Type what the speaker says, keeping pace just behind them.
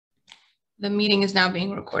The meeting is now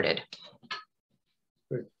being recorded.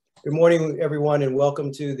 Good morning, everyone, and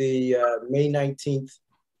welcome to the May 19th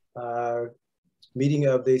meeting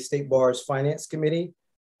of the State Bar's Finance Committee.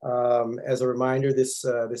 As a reminder, this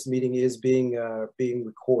meeting is being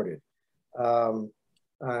recorded. And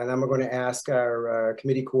I'm going to ask our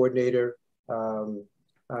committee coordinator,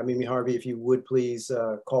 Mimi Harvey, if you would please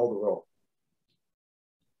call the roll.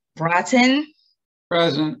 Broughton.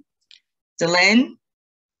 Present. Delenn.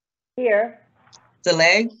 Here.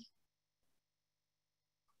 Deleg.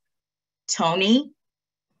 Tony.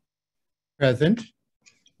 Present.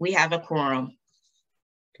 We have a quorum.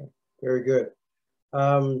 Okay, very good.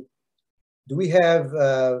 Do we have,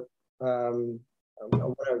 I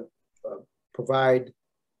want to provide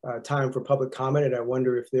time for public comment, and I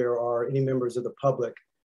wonder if there are any members of the public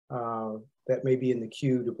that may be in the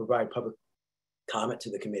queue to provide public comment to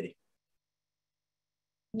the committee.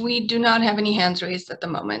 We do not have any hands raised at the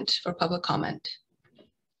moment for public comment.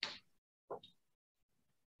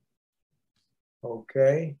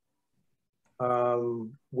 Okay.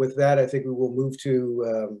 With that, I think we will move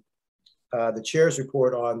to the chair's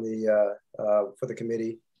report on the for the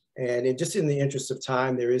committee. And just in the interest of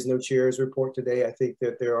time, there is no chair's report today. I think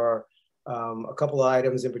that there are a couple of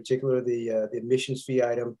items, in particular the admissions fee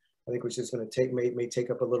item, I think, which is going to may take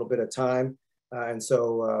up a little bit of time. And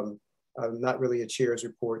so not really a chair's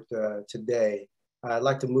report today. I'd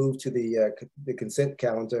like to move to the consent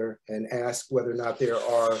calendar and ask whether or not there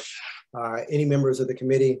are any members of the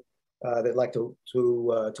committee that'd like to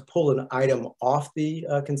pull an item off the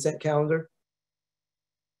consent calendar.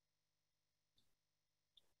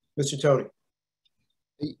 Mr. Tony.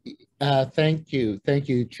 Thank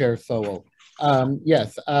you, Chair Sowell.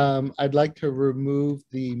 Yes, I'd like to remove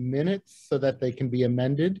the minutes so that they can be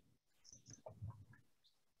amended.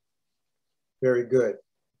 Very good.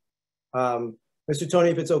 Mr.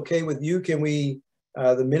 Tony, if it's okay with you, can we,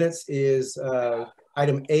 the minutes is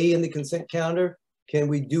item A in the consent calendar. Can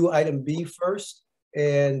we do item B first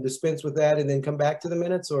and dispense with that and then come back to the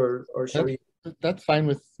minutes, or should we? That's fine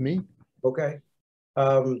with me. Okay.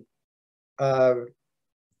 Can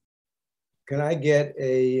I get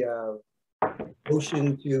a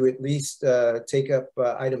motion to at least take up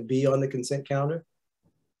item B on the consent calendar?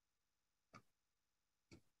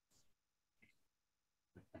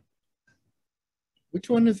 Which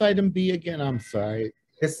one is item B again? I'm sorry.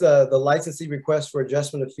 It's the licensee request for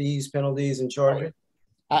adjustment of fees, penalties, and charges.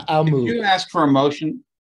 I'll move. Did you ask for a motion?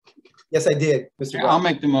 Yes, I did, Mr. Yeah, I'll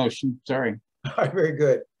make the motion. Sorry. All right, very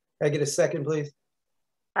good. Can I get a second, please?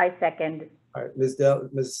 I second. All right,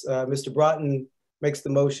 Mr. Broughton makes the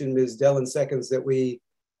motion. Ms. Dellin seconds that we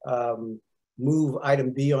move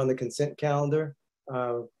item B on the consent calendar.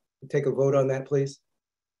 Take a vote on that, please.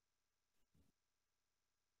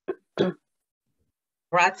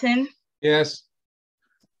 Broughton. Yes.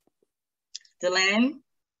 Delenn.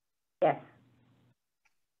 Yes.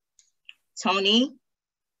 Tony.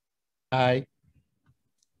 Aye.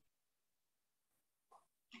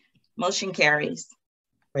 Motion carries.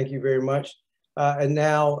 Thank you very much. And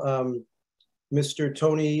now, Mr.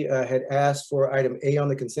 Tony had asked for item A on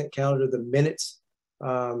the consent calendar, the minutes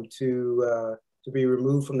to be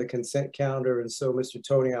removed from the consent calendar. And so, Mr.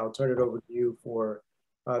 Tony, I'll turn it over to you for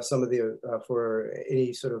some of the for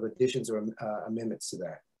any sort of additions or amendments to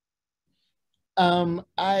that.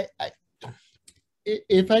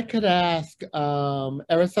 If I could ask,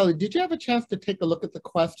 Araceli, did you have a chance to take a look at the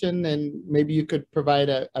question, and maybe you could provide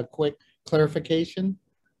a quick clarification?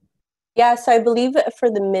 Yeah, so I believe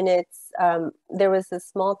for the minutes, there was a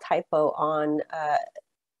small typo on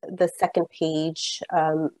the second page,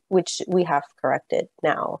 which we have corrected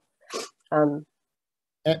now.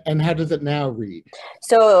 And how does it now read?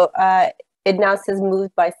 So it now says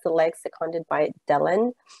moved by Select, seconded by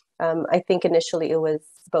Dellin. I think initially it was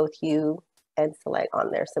both you and Select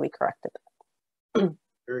on there, so we corrected that.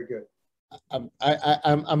 Very good.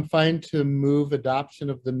 I'm fine to move adoption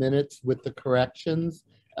of the minutes with the corrections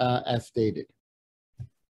as stated.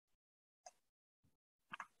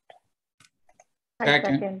 I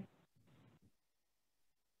second.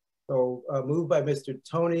 So moved by Mr.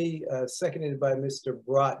 Tony, seconded by Mr.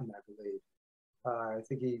 Broughton, I believe. I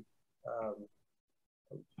think he,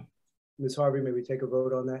 Ms. Harvey, may we take a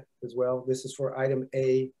vote on that as well? This is for item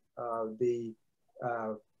A, the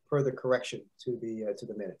further correction to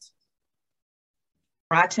the minutes.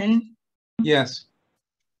 Broughton. Yes.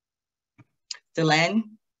 Delenn.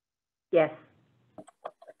 Yes.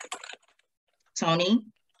 Tony.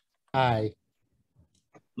 Aye.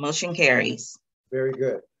 Motion carries. Very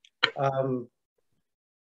good.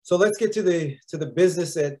 So let's get to the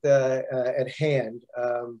business at hand.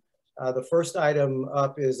 The first item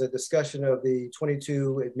up is a discussion of the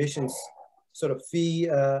 22 admissions sort of fee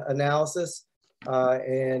analysis.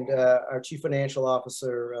 Our Chief Financial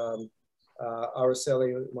Officer,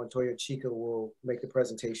 Araceli Montoya Chica, will make the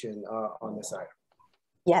presentation on this item.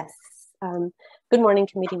 Yes. Good morning,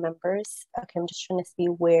 committee members. Okay, I'm just trying to see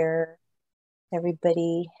where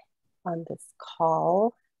everybody on this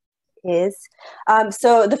call is.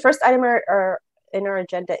 So the first item in our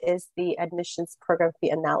agenda is the admissions program fee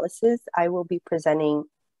analysis. I will be showing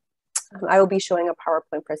a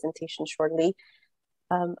PowerPoint presentation shortly.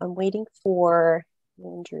 I'm waiting for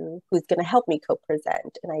Andrew, who's going to help me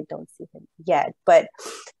co-present, and I don't see him yet. But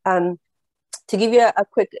to give you a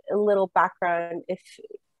quick little background,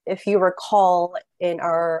 if you recall in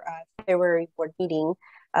our February board meeting,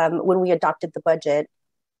 when we adopted the budget,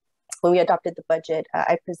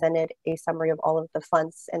 I presented a summary of all of the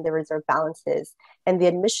funds and the reserve balances, and the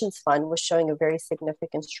admissions fund was showing a very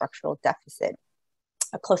significant structural deficit,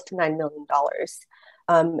 close to $9 million.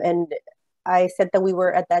 And I said that we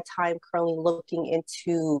were at that time currently looking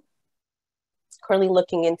into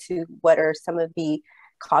what are some of the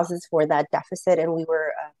causes for that deficit, and we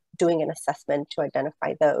were doing an assessment to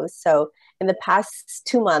identify those. So in the past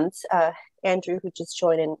 2 months, Andrew, who just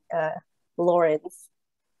joined, and Lawrence,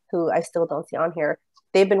 who I still don't see on here,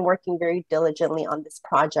 they've been working very diligently on this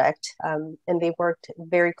project, and they've worked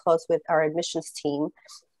very close with our admissions team.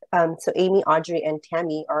 So Amy, Audrey, and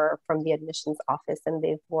Tammy are from the admissions office, and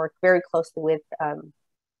they've worked very closely with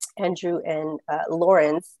Andrew and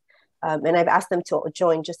Lawrence. And I've asked them to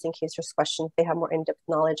join just in case there's questions. They have more in-depth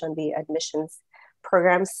knowledge on the admissions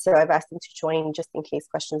programs. So I've asked them to join just in case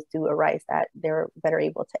questions do arise that they're better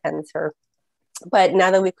able to answer. But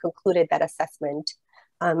now that we've concluded that assessment,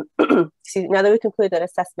 we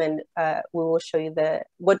will show you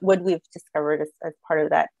what we've discovered as part of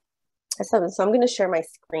that assessment. So I'm going to share my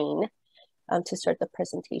screen to start the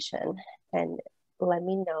presentation, and let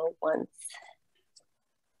me know once.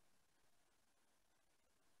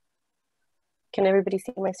 Can everybody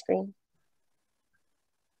see my screen?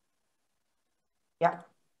 Yeah.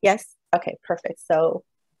 Yes? Okay, perfect. So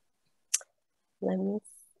let me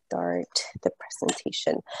start the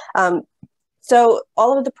presentation. So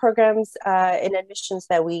all of the programs in admissions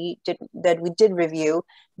that we did review,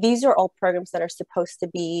 these are all programs that are supposed to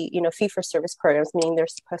be, fee-for-service programs, meaning they're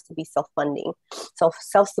supposed to be self-funding,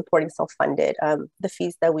 self-supporting, self-funded. The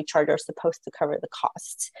fees that we charge are supposed to cover the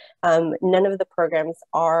costs. None of the programs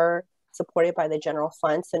are supported by the general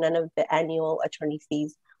fund, so none of the annual attorney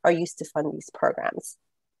fees are used to fund these programs.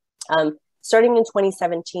 Starting in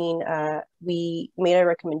 2017, we made a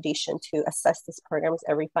recommendation to assess these programs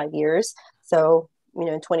every 5 years. So, in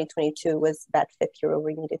 2022 was that 5th year where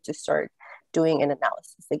we needed to start doing an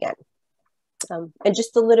analysis again. And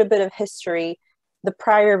just a little bit of history, the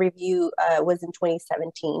prior review was in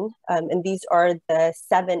 2017. And these are the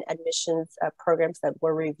 7 admissions programs that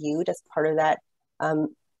were reviewed as part of that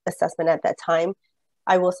assessment at that time.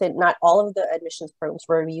 I will say not all of the admissions programs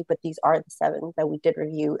were reviewed, but these are the 7 that we did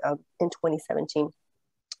review in 2017.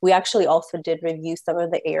 We actually also did review some of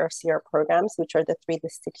the ARCR programs, which are the 3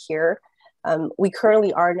 listed here. We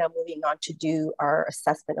currently are now moving on to do our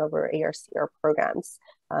assessment over ARCR programs.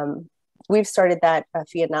 We've started that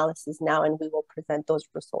fee analysis now, and we will present those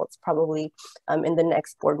results probably in the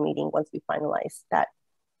next board meeting once we finalize that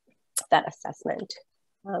assessment.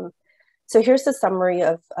 So here's the summary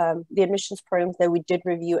of the admissions programs that we did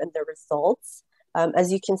review and the results. As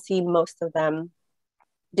you can see, most of them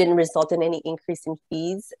didn't result in any increase in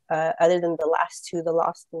fees other than the last 2, the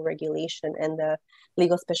law school regulation and the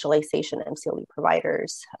legal specialization MCLE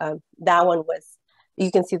providers. That one was, you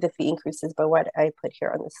can see the fee increases by what I put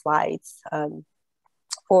here on the slides.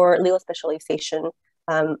 For legal specialization,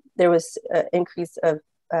 there was an increase of,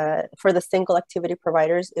 for the single activity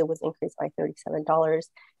providers, it was increased by $37.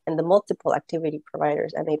 And the multiple activity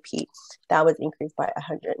providers, MAP, that was increased by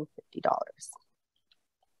 $150.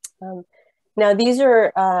 Now these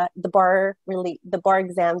are the bar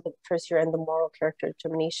exam, the first year, and the moral character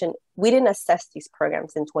determination. We didn't assess these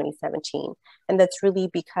programs in 2017. And that's really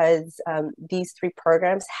because these 3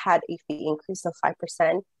 programs had a fee increase of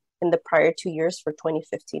 5% in the prior 2 years for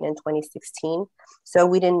 2015 and 2016. So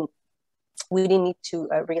we didn't need to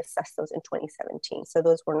reassess those in 2017. So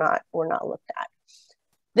those were not looked at.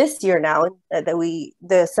 This year now, the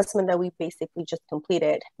assessment that we basically just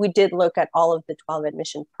completed, we did look at all of the 12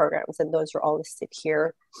 admission programs, and those are all listed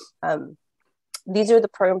here. These are the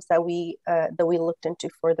programs that we looked into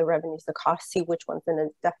for the revenues, the costs, see which one's in a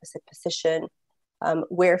deficit position,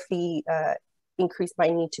 where fee increase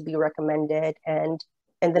might need to be recommended. And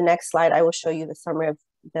in the next slide, I will show you the summary of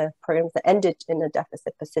the programs that ended in a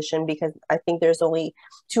deficit position, because I think there's only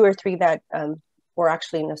 2 or 3 that were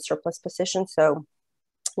actually in a surplus position. So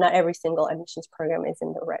not every single admissions program is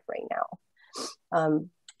in the red right now.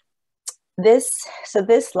 This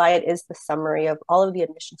slide is the summary of all of the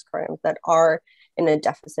admissions programs that are in a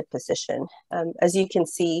deficit position. As you can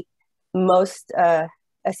see,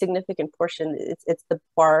 a significant portion, it's the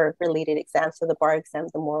bar related exams. So the bar exam,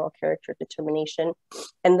 the moral character determination,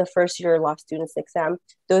 and the first year law students exam.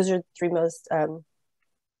 Those are the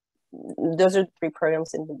 3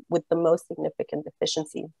 programs with the most significant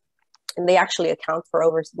deficiency. And they actually account for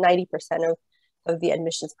over 90% of the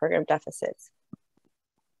admissions program deficits.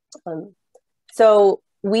 So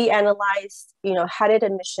we analyzed, how did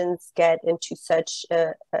admissions get into such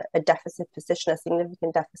a deficit position, a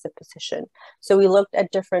significant deficit position? So we looked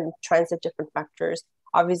at different trends at different factors.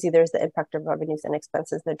 Obviously, there's the impact of revenues and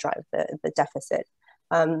expenses that drive the deficit.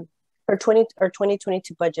 For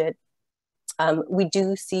 2022 budget, we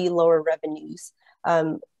do see lower revenues.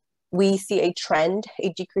 We see a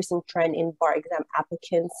decreasing trend in bar exam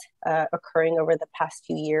applicants occurring over the past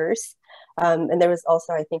few years. And there was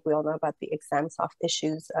also, I think we all know about the exam soft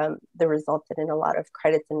issues that resulted in a lot of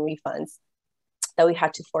credits and refunds that we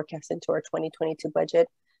had to forecast into our 2022 budget.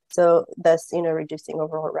 So thus, reducing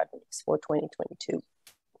overall revenues for 2022.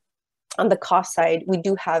 On the cost side, we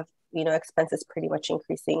do have, expenses pretty much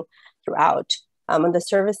increasing throughout. On the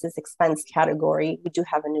services expense category, we do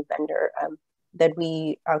have a new vendor that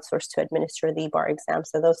we outsource to administer the bar exam.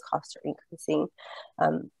 So those costs are increasing.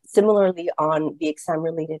 Similarly, on the exam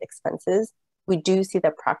related expenses, we do see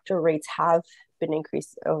that proctor rates have been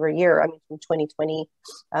increased over a year. I mean, from 2020,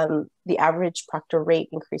 the average proctor rate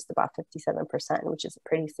increased about 57%, which is a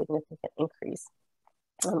pretty significant increase.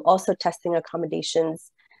 Also, testing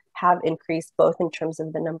accommodations have increased both in terms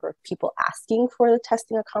of the number of people asking for the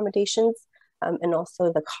testing accommodations and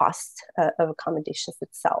also the cost of accommodations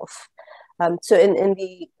itself. So in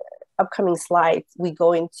the upcoming slides, we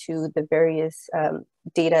go into the various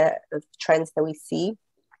data trends that we see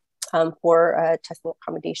for testing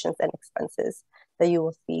accommodations and expenses that you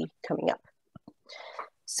will see coming up.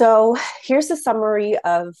 So here's a summary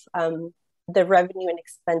of the revenue and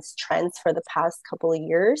expense trends for the past couple of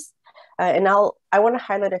years. And I want to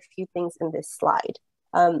highlight a few things in this slide.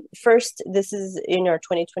 First, this is in our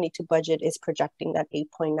 2022 budget is projecting that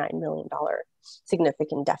 $8.9 million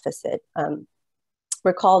significant deficit.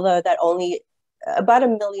 Recall though that only about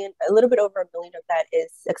 $1 million, a little bit over $1 million of that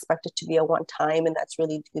is expected to be a one-time, and that's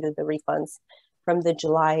really due to the refunds from the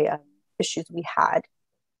July issues we had.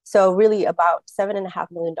 So really about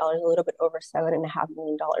 $7.5 million, a little bit over $7.5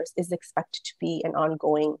 million is expected to be an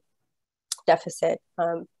ongoing deficit.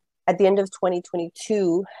 At the end of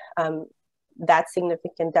 2022, that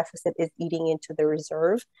significant deficit is eating into the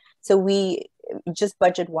reserve. So we just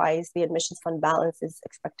budget-wise, the admissions fund balance is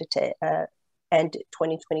expected to end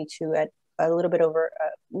 2022 at a little bit over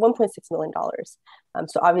 $1.6 million.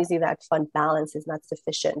 So obviously that fund balance is not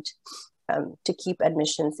sufficient to keep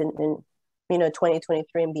admissions in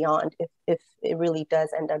 2023 and beyond if it really does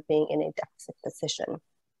end up being in a deficit position.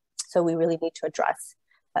 So we really need to address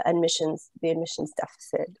the admissions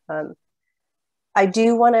deficit. I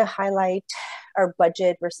do want to highlight our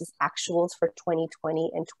budget versus actuals for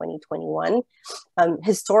 2020 and 2021.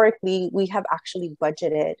 Historically, we have actually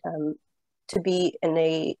budgeted to be in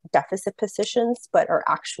a deficit positions, but our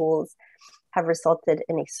actuals have resulted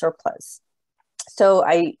in a surplus. So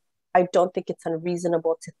I don't think it's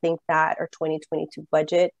unreasonable to think that our 2022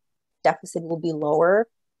 budget deficit will be lower.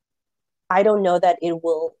 I don't know that it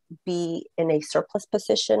will be in a surplus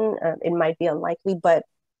position. It might be unlikely, but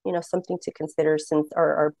something to consider since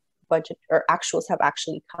our budget or actuals have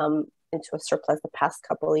actually come into a surplus the past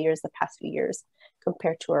couple of years, the past few years,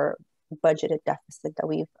 compared to our budgeted deficit that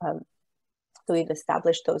we've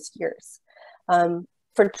established those years.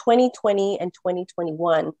 For 2020 and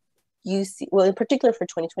 2021, you see, well, in particular for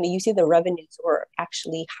 2020, you see the revenues were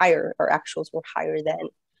actually higher, or actuals were higher than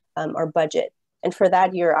our budget. And for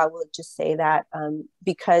that year, I will just say that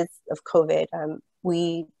because of COVID,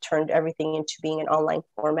 we turned everything into being an online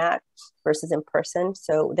format versus in person.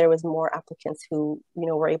 So there was more applicants who,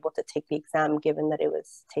 were able to take the exam given that it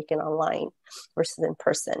was taken online versus in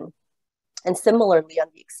person. And similarly, on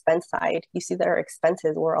the expense side, you see that our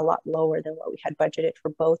expenses were a lot lower than what we had budgeted for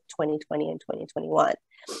both 2020 and 2021.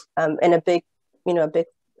 And a big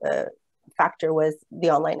factor was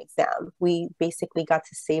the online exam. We basically got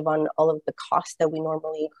to save on all of the costs that we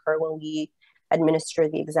normally incur when we administer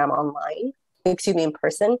the exam in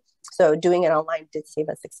person. So doing it online did save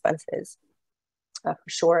us expenses for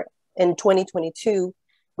sure. In 2022,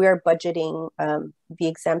 we are budgeting the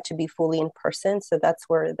exam to be fully in person. So that's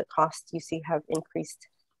where the costs you see have increased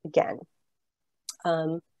again.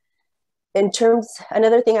 Another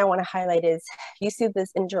thing I want to highlight is you see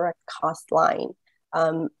this indirect cost line,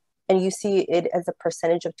 and you see it as a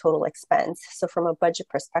percentage of total expense. So from a budget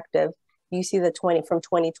perspective, you see from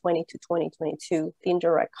 2020 to 2022, the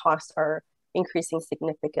indirect costs are increasing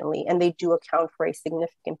significantly, and they do account for a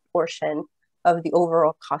significant portion of the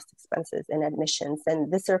overall cost expenses in admissions.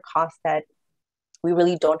 And these are costs that we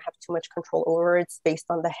really don't have too much control over. It's based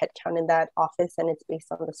on the headcount in that office, and it's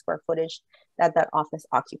based on the square footage that that office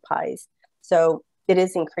occupies. So it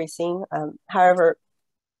is increasing. However,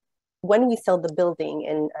 when we sell the building,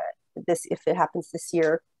 and if it happens this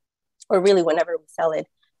year, or really whenever we sell it,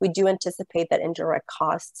 we do anticipate that indirect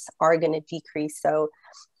costs are going to decrease. So,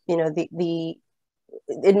 you know,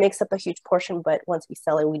 it makes up a huge portion, but once we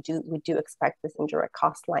sell it, we do expect this indirect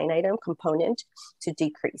cost line item component to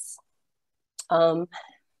decrease. And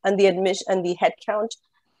the headcount,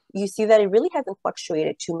 you see that it really hasn't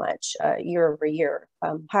fluctuated too much year over year.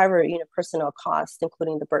 However, you know, personnel costs,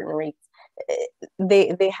 including the burden rates, they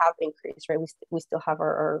have increased, right? We still have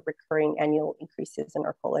our recurring annual increases in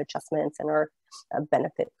our COLA adjustments and our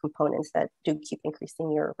benefit components that do keep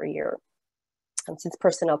increasing year over year. Since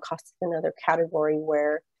personnel costs is another category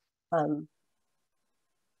where, you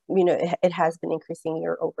know, it has been increasing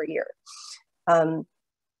year over year.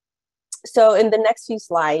 So in the next few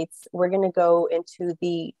slides, we're going to go into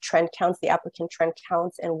the trend counts, the applicant trend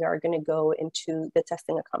counts, and we are going to go into the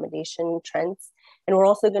testing accommodation trends. And we're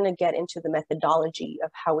also going to get into the methodology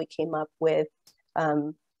of how we came up with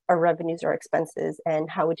our revenues or expenses, and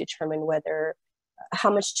how we determine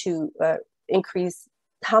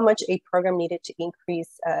how much a program needed to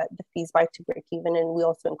increase the fees by to break even. And we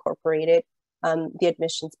also incorporated the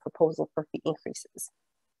admissions proposal for fee increases.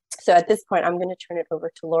 So at this point, I'm going to turn it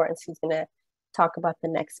over to Lawrence, who's going to talk about the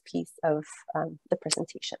next piece of the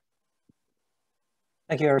presentation.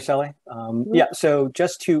 Thank you, Araceli. Yeah, so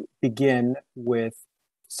just to begin with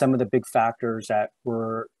some of the big factors that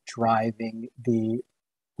were driving the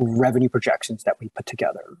revenue projections that we put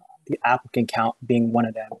together, the applicant count being one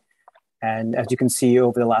of them. And as you can see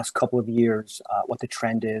over the last couple of years, what the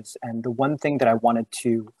trend is. And the one thing that I wanted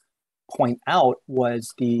to point out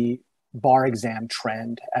was the bar exam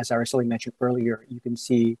trend. As Araceli mentioned earlier, you can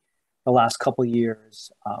see the last couple of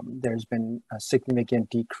years, there's been a significant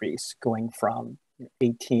decrease going from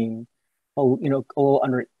 18, a little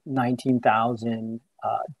under 19,000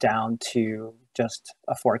 down to just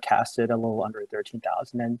a forecasted a little under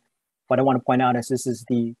 13,000. And what I want to point out is this is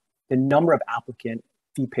the number of applicant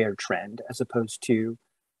fee payer trend as opposed to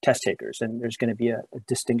test takers. And there's going to be a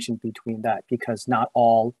distinction between that because not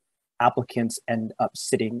all applicants end up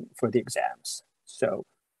sitting for the exams. So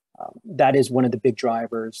that is one of the big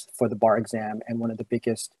drivers for the bar exam and one of the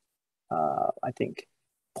biggest, I think,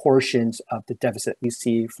 portions of the deficit we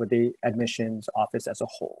see for the admissions office as a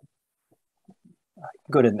whole.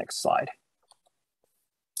 Go to the next slide.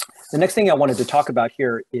 The next thing I wanted to talk about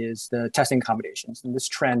here is the testing accommodations. And this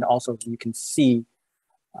trend also, you can see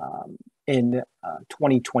in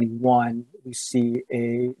 2021, we see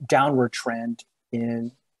a downward trend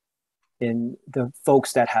in the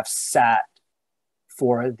folks that have sat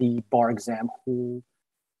for the bar exam who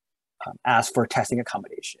asked for testing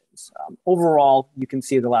accommodations. Overall, you can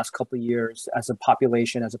see the last couple of years as a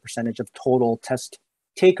population, as a percentage of total test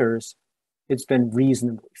takers, it's been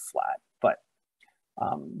reasonably flat. But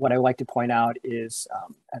what I like to point out is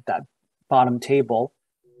at that bottom table,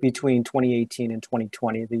 between 2018 and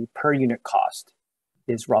 2020, the per unit cost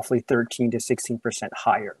is roughly 13 to 16%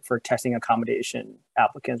 higher for testing accommodation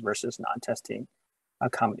applicants versus non-testing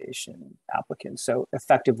accommodation applicants. So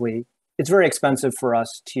effectively, it's very expensive for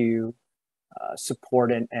us to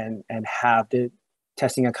support and have the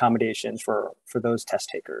testing accommodations for those test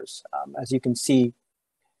takers. As you can see,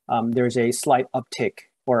 there's a slight uptick,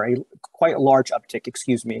 or a quite large uptick,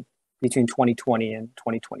 excuse me, between 2020 and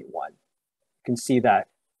 2021. You can see that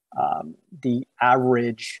the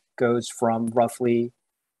average goes from roughly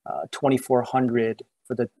 2,400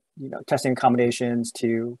 for the testing accommodations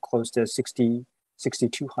to close to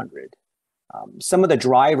 6,200. Some of the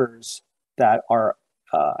drivers that are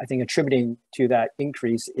I think attributing to that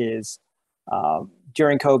increase is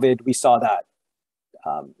during COVID we saw that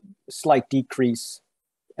slight decrease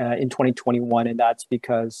in 2021, and that's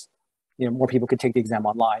because more people could take the exam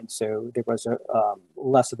online, so there was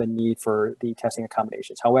less of a need for the testing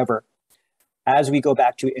accommodations. However, as we go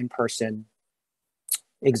back to in-person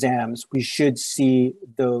exams, we should see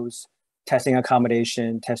those testing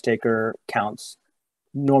accommodation, test taker counts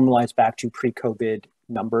normalize back to pre-COVID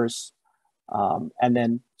numbers. And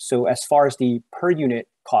then, so as far as the per unit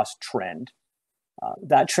cost trend,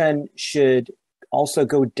 that trend should also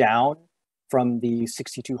go down from the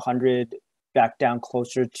 6,200 back down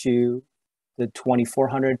closer to the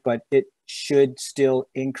 2,400, but it should still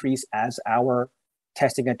increase as our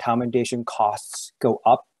testing and accommodation costs go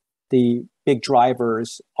up. The big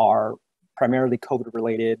drivers are primarily COVID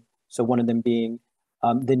related. So one of them being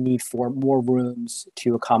the need for more rooms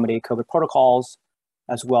to accommodate COVID protocols,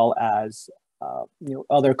 as well as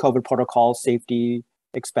other COVID protocols, safety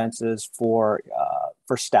expenses for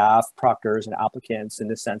staff, proctors, and applicants in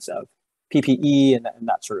the sense of PPE and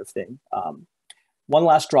that sort of thing. One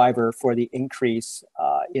last driver for the increase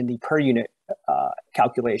in the per unit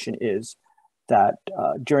calculation is that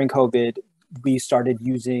during COVID, we started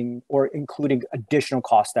using or including additional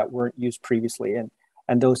costs that weren't used previously.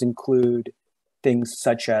 And those include things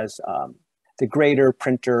such as the grader,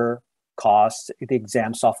 printer costs, the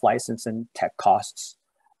exam soft license and tech costs,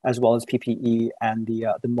 as well as PPE and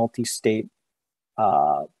the multi-state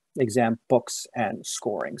exam books and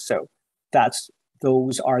scoring. So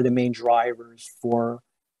those are the main drivers for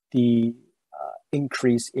the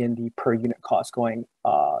increase in the per unit cost going.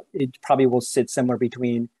 It probably will sit somewhere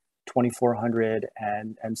between 2,400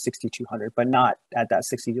 and 6,200, but not at that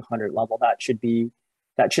 6,200 level. That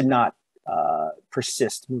should not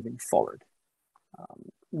persist moving forward.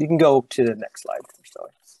 You can go to the next slide.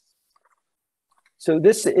 So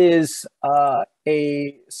this is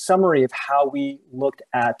a summary of how we looked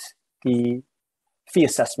at the fee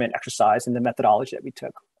assessment exercise and the methodology that we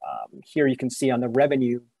took. Here you can see on the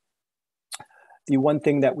revenue, the one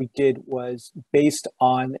thing that we did was based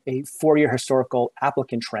on a 4-year historical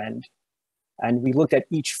applicant trend. And we looked at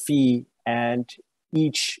each fee, and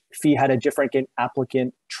each fee had a different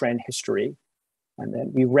applicant trend history. And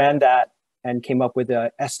then we ran that and came up with an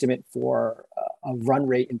estimate for a run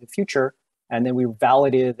rate in the future. And then we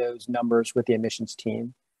validated those numbers with the admissions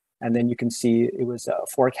team. And then you can see it was a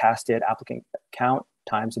forecasted applicant count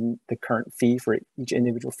times the current fee for each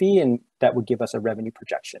individual fee, and that would give us a revenue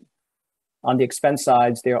projection. On the expense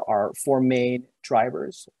sides, there are 4 main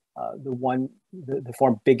drivers. One of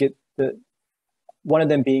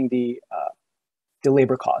them being the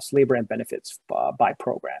labor costs, labor and benefits by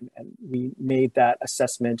program. And we made that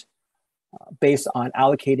assessment based on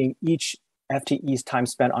allocating each FTE's time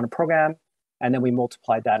spent on a program. And then we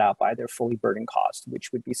multiplied that out by their fully burdened cost,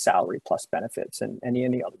 which would be salary plus benefits and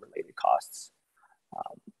any other related costs.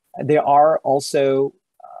 There are also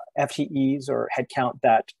FTEs or headcount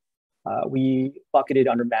that we bucketed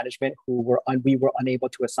under management who we were unable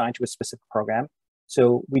to assign to a specific program.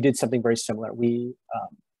 So we did something very similar. We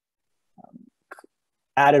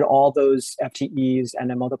added all those FTEs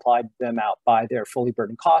and then multiplied them out by their fully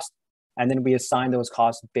burdened cost. And then we assigned those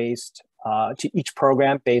costs based to each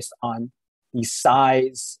program based on the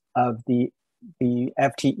size of the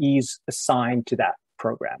FTEs assigned to that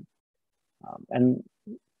program. And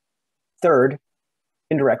third,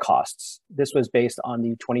 indirect costs. This was based on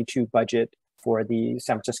the 22 budget for the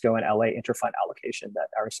San Francisco and LA interfund allocation that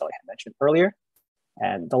Araceli had mentioned earlier.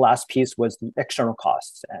 And the last piece was the external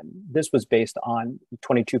costs. And this was based on the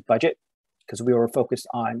 22 budget because we were focused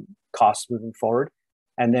on costs moving forward.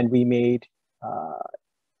 And then we made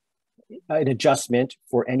an adjustment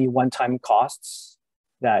for any one-time costs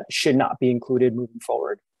that should not be included moving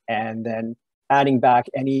forward. And then adding back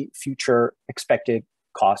any future expected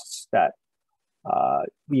costs that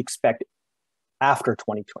we expect after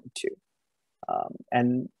 2022.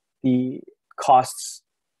 And the costs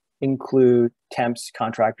include temps,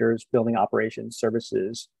 contractors, building operations,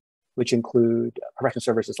 services, which include professional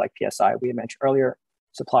services like PSI we had mentioned earlier,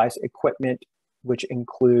 supplies, equipment, which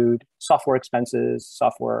include software expenses,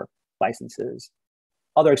 software licenses,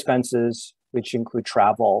 other expenses, which include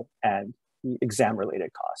travel and the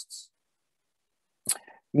exam-related costs.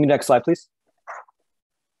 Next slide, please.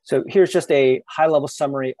 So here's just a high-level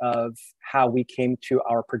summary of how we came to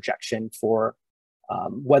our projection for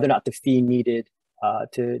whether or not the fee needed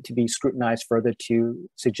to be scrutinized further to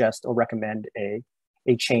suggest or recommend a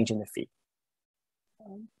change in the fee.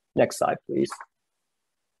 Next slide, please.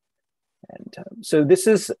 And so this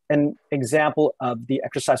is an example of the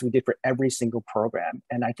exercise we did for every single program.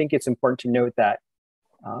 And I think it's important to note that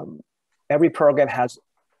every program has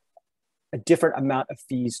a different amount of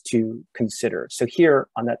fees to consider. So here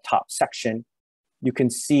on that top section, you can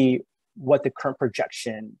see what the current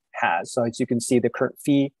projection has. So as you can see, the current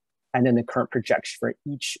fee and then the current projection for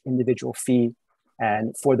each individual fee.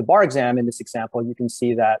 And for the bar exam in this example, you can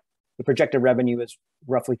see that the projected revenue is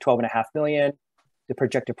roughly 12.5 million. The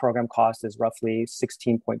projected program cost is roughly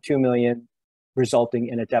 16.2 million, resulting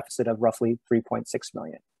in a deficit of roughly 3.6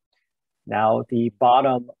 million. Now, the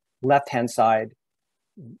bottom left-hand side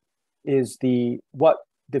is what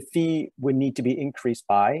the fee would need to be increased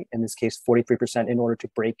by, in this case, 43% in order to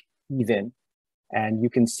break even. And you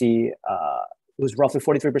can see it was roughly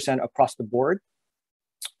 43% across the board,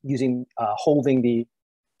 using holding the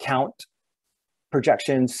count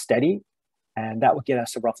projections steady. And that would get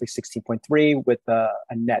us to roughly 16.3 with a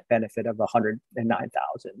net benefit of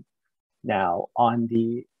 109,000. Now, on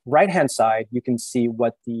the right-hand side, you can see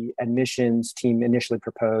what the admissions team initially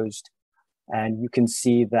proposed. And you can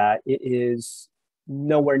see that it is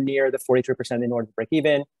nowhere near the 43% in order to break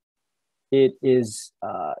even. It is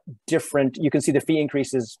different. You can see the fee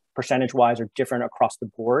increases percentage-wise are different across the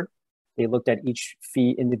board. They looked at each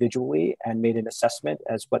fee individually and made an assessment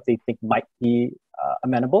as what they think might be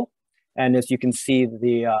amenable. And as you can see,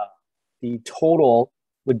 the total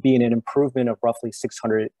would be an improvement of roughly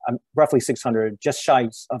 600, just shy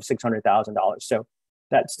of $600,000. So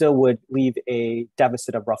that still would leave a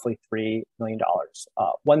deficit of roughly $3 million.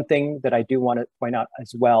 One thing that I do want to point out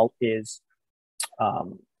as well is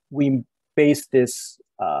we based this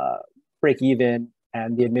break even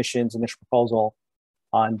and the admissions initial proposal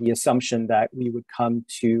on the assumption that we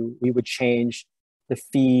would change the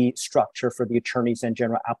fee structure for the attorneys and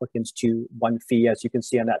general applicants to one fee. As you can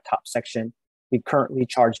see on that top section, we currently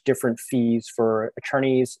charge different fees for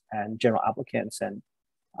attorneys and general applicants, and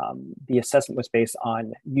the assessment was based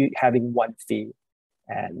on you having one fee.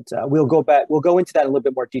 And we'll go into that in a little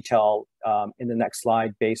bit more detail in the next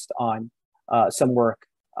slide, based on some work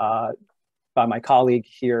by my colleague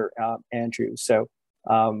here, Andrew. So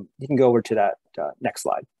you can go over to that next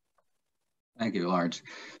slide. Thank you, Lawrence.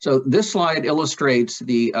 So this slide illustrates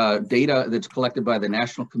the data that's collected by the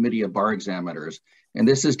National Committee of Bar Examiners. And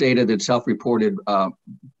this is data that's self-reported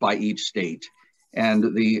by each state. And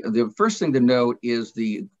the first thing to note is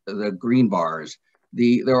the green bars.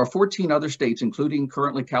 There are 14 other states, including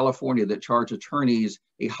currently California, that charge attorneys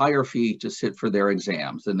a higher fee to sit for their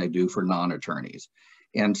exams than they do for non-attorneys.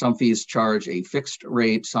 And some fees charge a fixed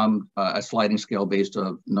rate, some a sliding scale based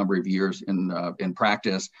on number of years in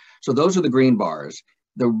practice. So those are the green bars.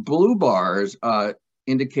 The blue bars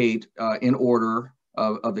indicate in order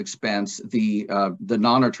of expense the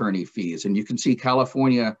non-attorney fees. And you can see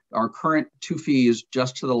California, our current two fees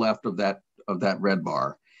just to the left of that red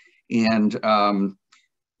bar. And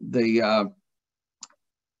the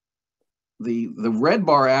red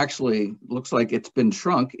bar actually looks like it's been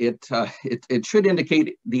shrunk. It should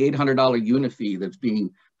indicate the $800 unit fee that's being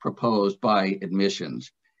proposed by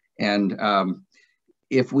admissions. And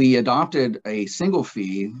if we adopted a single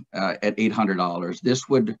fee at $800, this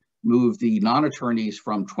would move the non-attorneys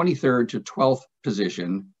from 23rd to 12th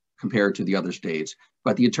position compared to the other states,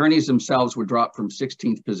 but the attorneys themselves would drop from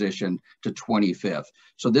 16th position to 25th.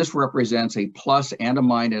 So this represents a plus and a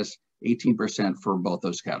minus 18% for both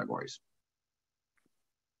those categories.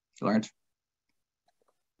 Lawrence.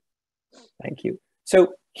 Thank you.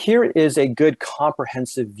 So here is a good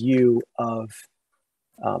comprehensive view of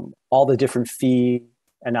all the different fee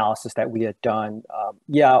analysis that we had done.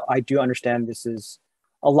 Yeah, I do understand this is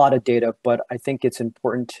a lot of data, but I think it's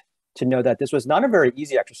important to know that this was not a very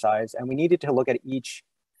easy exercise, and we needed to look at each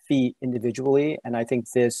fee individually. And I think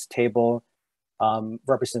this table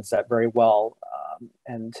represents that very well.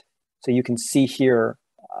 And so you can see here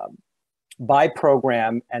by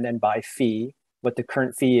program and then by fee, what the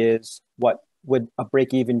current fee is, what would a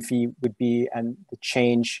break-even fee would be, and the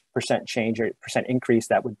percent change or percent increase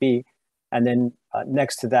that would be. And then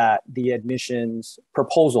next to that, the admissions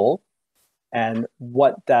proposal and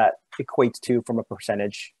what that equates to from a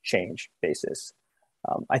percentage change basis.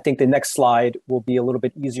 I think the next slide will be a little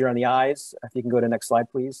bit easier on the eyes. If you can go to the next slide,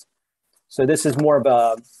 please. So this is more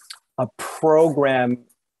of a program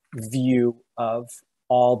view of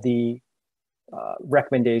all the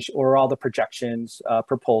recommendation or all the projections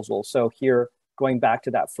proposals. So here, going back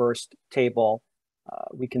to that first table,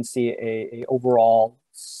 we can see a overall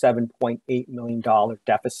 $7.8 million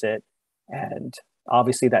deficit. And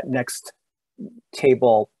obviously that next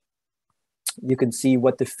table, you can see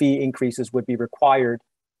what the fee increases would be required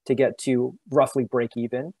to get to roughly break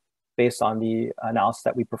even based on the analysis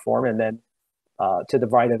that we perform. And then to the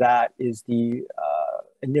right of that is the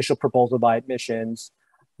initial proposal by admissions,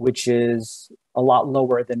 which is a lot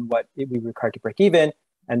lower than what it would be required to break even.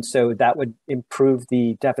 And so that would improve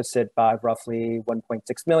the deficit by roughly 1.6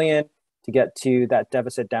 million to get to that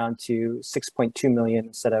deficit down to 6.2 million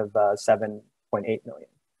instead of 7.8 million.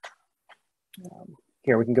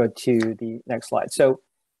 Here we can go to the next slide. So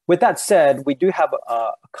with that said, we do have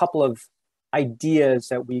a couple of ideas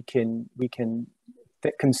that we can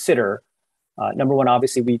consider. Number one,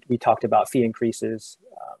 obviously we talked about fee increases.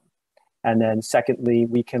 And then secondly,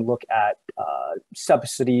 we can look at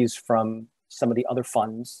subsidies from some of the other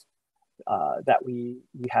funds that we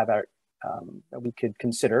have that we could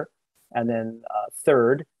consider. And then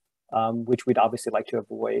third, which we'd obviously like to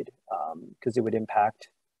avoid because it would impact,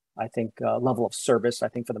 I think, level of service, I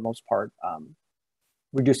think for the most part,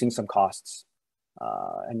 reducing some costs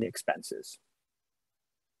and the expenses.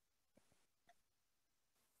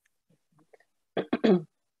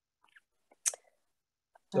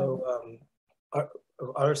 So,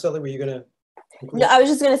 Araceli, were you going to? No, I was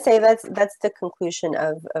just going to say that's the conclusion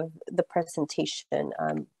of the presentation.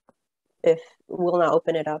 If we'll now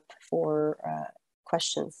open it up for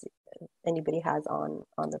questions anybody has on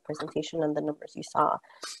the presentation and the numbers you saw,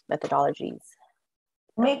 methodologies.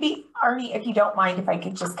 Maybe, Arnie, if you don't mind, if I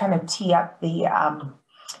could just kind of tee up the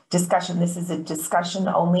discussion. This is a discussion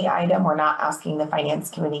only item. We're not asking the Finance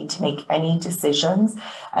Committee to make any decisions.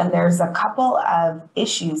 And there's a couple of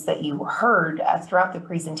issues that you heard throughout the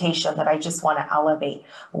presentation that I just want to elevate.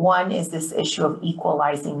 One is this issue of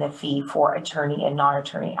equalizing the fee for attorney and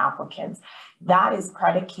non-attorney applicants. That is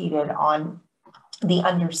predicated on the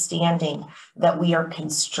understanding that we are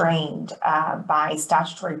constrained by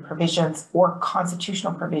statutory provisions or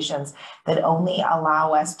constitutional provisions that only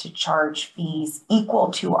allow us to charge fees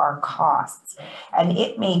equal to our costs. And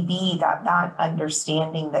it may be that that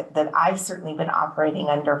understanding that I've certainly been operating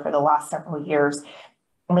under for the last several years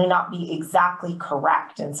may not be exactly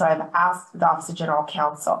correct. And so I've asked the Office of General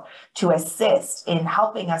Counsel to assist in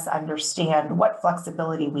helping us understand what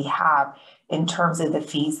flexibility we have in terms of the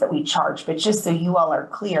fees that we charge. But just so you all are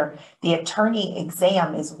clear, the attorney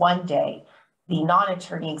exam is 1 day. The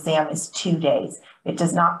non-attorney exam is 2 days. It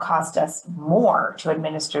does not cost us more to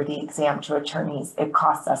administer the exam to attorneys. It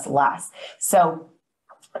costs us less. So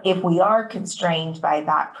if we are constrained by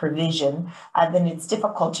that provision, then it's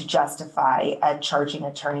difficult to justify charging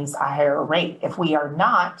attorneys a higher rate. If we are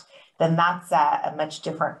not, then that's a much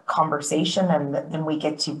different conversation, and then we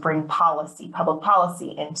get to bring policy, public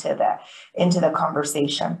policy into the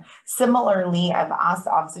conversation. Similarly, I've asked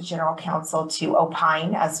the Office of General Counsel to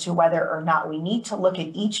opine as to whether or not we need to look at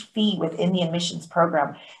each fee within the admissions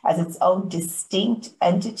program as its own distinct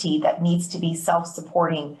entity that needs to be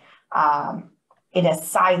self-supporting in a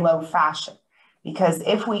silo fashion. Because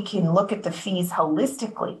if we can look at the fees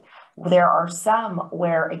holistically, there are some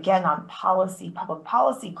where, again, on policy, public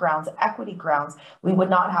policy grounds, equity grounds, we would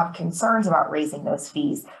not have concerns about raising those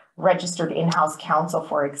fees. Registered in-house counsel,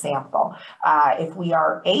 for example. If we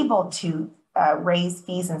are able to raise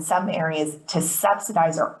fees in some areas to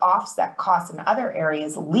subsidize or offset costs in other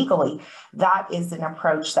areas legally, that is an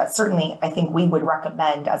approach that certainly I think we would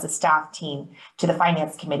recommend as a staff team to the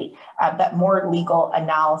Finance Committee. But more legal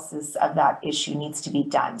analysis of that issue needs to be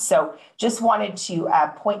done. So just wanted to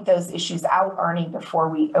point those issues out, Arnie, before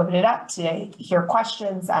we open it up to hear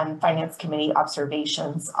questions and Finance Committee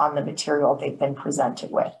observations on the material they've been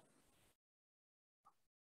presented with.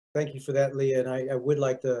 Thank you for that, Leah. And I would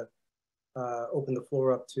like to open the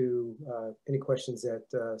floor up to any questions that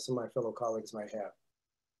some of my fellow colleagues might have.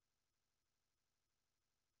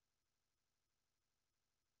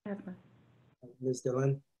 Ms.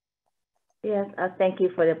 Dillon? Yes, thank you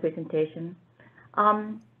for the presentation.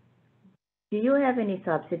 Do you have any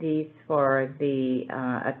subsidies for the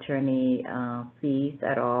attorney fees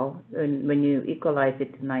at all? When you equalize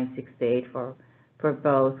it to 968 for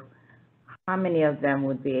both, how many of them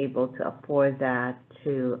would be able to afford that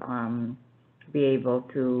to be able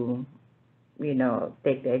to, you know,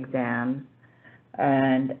 take the exams?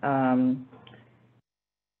 And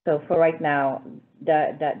so for right now,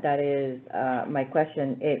 that is my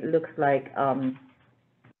question. It looks like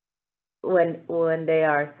when they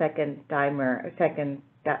are second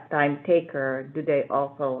time taker, do they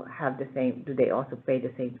also have the same? Do they also pay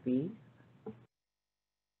the same fees?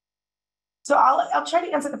 So I'll try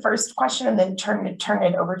to answer the first question and then turn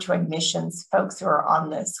it over to admissions folks who are on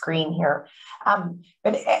the screen here.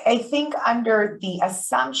 But I think under the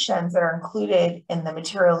assumptions that are included in the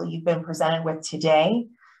material you've been presented with today,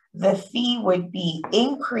 the fee would be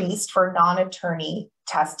increased for non-attorney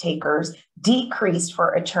test takers, decreased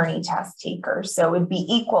for attorney test takers. So it would be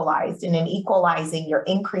equalized, and in equalizing, you're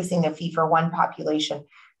increasing the fee for one population,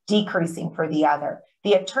 decreasing for the other.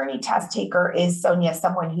 The attorney test taker is, Sonia,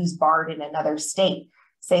 someone who's barred in another state.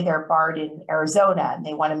 Say they're barred in Arizona and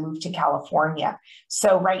they want to move to California.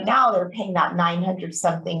 So right now they're paying that $900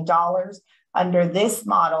 something. Under this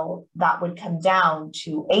model, that would come down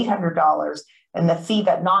to $800, and the fee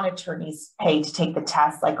that non-attorneys pay to take the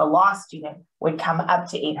test, like a law student, would come up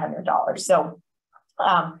to $800. So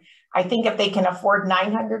I think if they can afford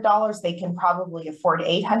 $900, they can probably afford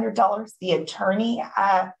 $800. The attorney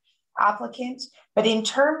applicant. But in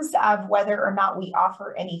terms of whether or not we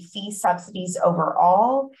offer any fee subsidies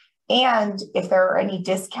overall, and if there are any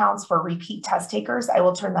discounts for repeat test takers, I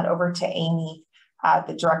will turn that over to Amy,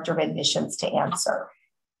 the Director of Admissions, to answer.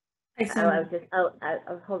 I was just,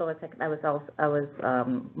 hold on a second. I was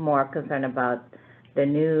more concerned about the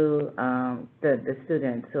new, the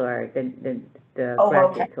students who are the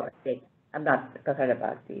graduates who are taking. I'm not concerned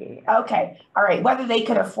about the. Okay, all right, whether they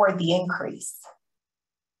could afford the increase.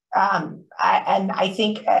 And I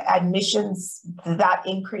think admissions, that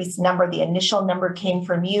increased number, the initial number came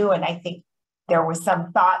from you, and I think there was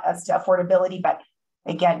some thought as to affordability, but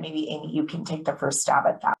again, maybe Amy, you can take the first stab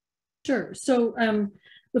at that. Sure. So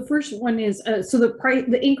the first one is so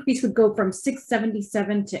the increase would go from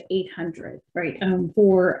 677 to 800, right?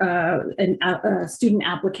 For a student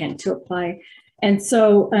applicant to apply, and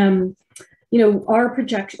so you know,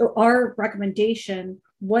 our recommendation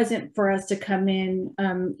wasn't for us to come in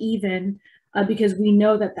even because we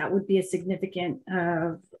know that would be a significant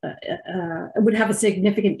would have a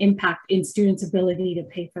significant impact in students' ability to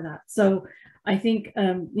pay for that. So I think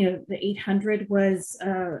you know, the 800 was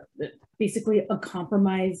basically a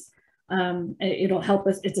compromise. It'll help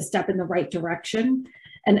us. It's a step in the right direction.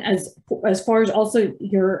 And as far as also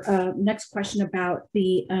your next question about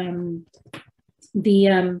the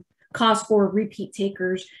cost for repeat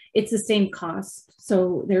takers, it's the same cost.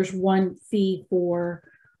 So there's one fee for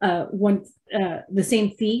the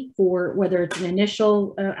same fee for whether it's an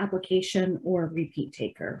initial application or repeat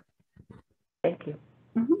taker. Thank you.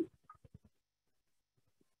 Mm-hmm.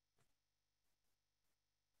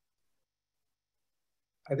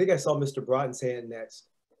 I think I saw Mr. Broughton's hand next.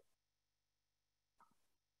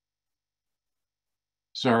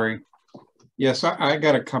 Sorry. Yes, I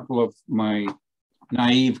got a couple of my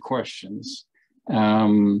naive questions.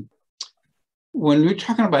 When we're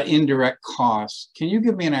talking about indirect costs, can you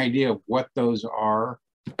give me an idea of what those are?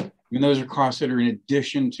 I mean, those are costs that are in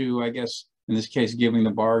addition to, I guess, in this case, giving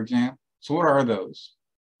the bar exam. So what are those?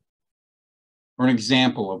 Or an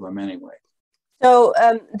example of them anyway. So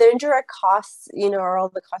the indirect costs, you know, are all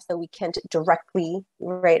the costs that we can't directly,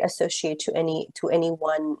 right, associate to any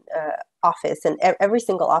one office, and every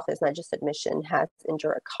single office, not just admission, has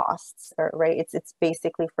indirect costs, right? It's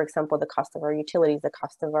basically, for example, the cost of our utilities, the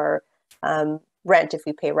cost of our rent if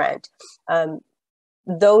we pay rent.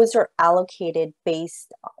 Those are allocated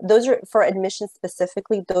those are for admissions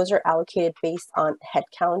specifically. Those are allocated based on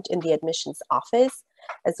headcount in the admissions office,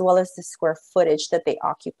 as well as the square footage that they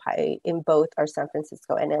occupy in both our San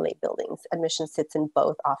Francisco and LA buildings. Admissions sits in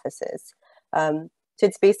both offices. So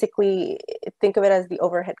it's basically, think of it as the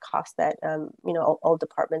overhead cost that you know, all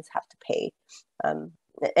departments have to pay. And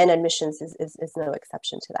admissions is no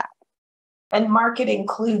exception to that. And market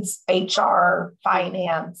includes HR,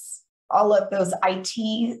 finance, all of those IT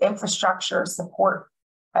infrastructure support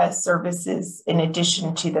services, in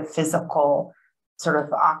addition to the physical sort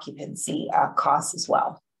of occupancy costs as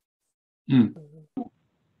well. Mm.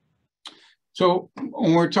 So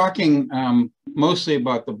when we're talking mostly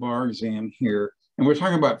about the bar exam here, and we're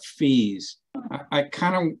talking about fees, I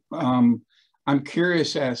kind of, I'm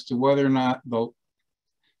curious as to whether or not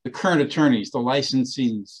the current attorneys, the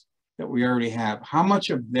licensees that we already have, how much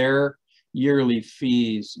of their yearly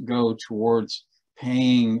fees go towards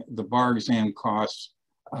paying the bar exam costs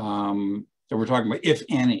that we're talking about, if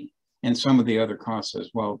any, and some of the other costs as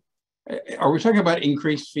well. Are we talking about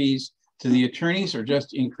increased fees to the attorneys or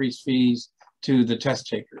just increased fees to the test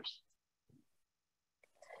takers?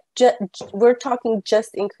 We're talking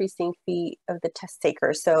just increasing fee of the test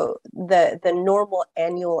taker. So the normal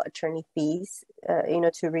annual attorney fees, you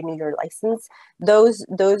know, to renew your license, those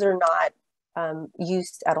are not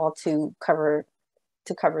used at all to cover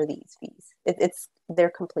these fees. They're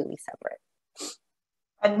completely separate.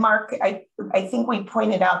 And Mark, I think we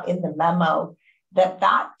pointed out in the memo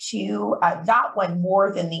that too, that one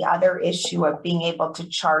more than the other issue of being able to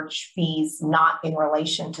charge fees not in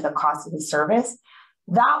relation to the cost of the service,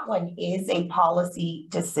 that one is a policy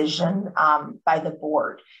decision by the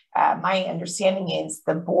board. My understanding is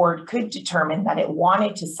the board could determine that it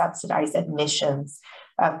wanted to subsidize admissions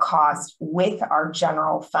cost with our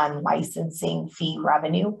general fund licensing fee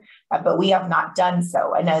revenue, but we have not done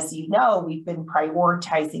so. And as you know, we've been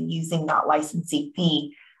prioritizing using that licensing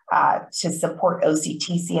fee to support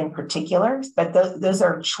OCTC in particular, but those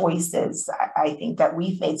are choices I think that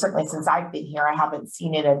we've made. Certainly since I've been here, I haven't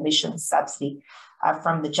seen an admissions subsidy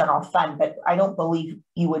from the general fund, but I don't believe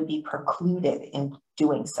you would be precluded in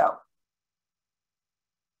doing so.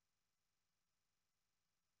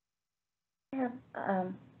 Yeah,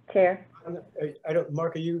 Chair. I don't,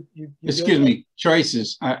 Mark, are you Excuse me,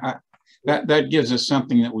 choices. that gives us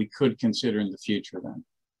something that we could consider in the future then.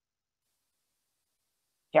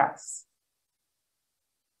 Yes.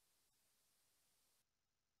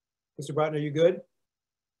 Mr. Broughton, are you good?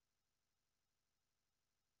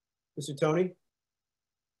 Mr. Tony?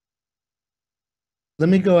 Let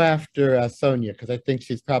me go after Sonia, because I think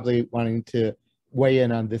she's probably wanting to weigh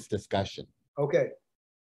in on this discussion. Okay.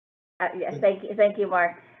 Yeah, thank you,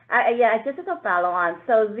 Mark. Yeah, just as a follow on.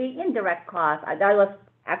 So the indirect cost, that was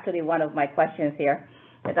actually one of my questions here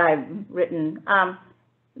that I've written.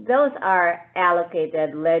 Those are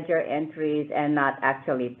allocated ledger entries and not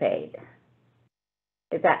actually paid.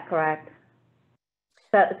 Is that correct?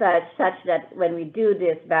 Such that when we do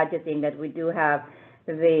this budgeting, that we do have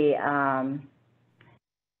the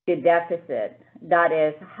deficit, that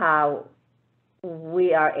is how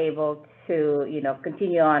we are able to,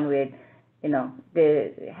 continue on with,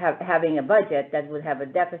 having a budget that would have a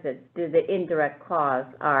deficit. The indirect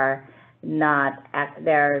costs are not,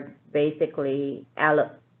 they're basically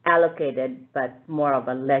allocated, but more of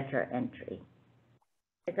a ledger entry.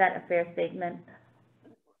 Is that a fair statement?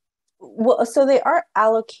 Well, so they are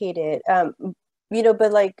allocated,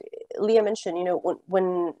 but like Leah mentioned,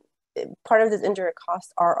 when part of this indirect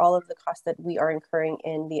costs are all of the costs that we are incurring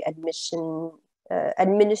in the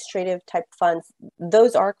administrative type funds.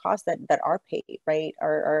 Those are costs that are paid, right?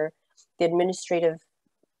 Are the administrative,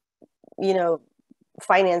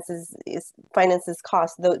 finances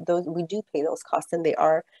costs. Those we do pay those costs, and they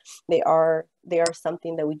are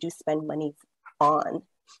something that we do spend money on.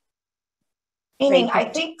 Meaning, I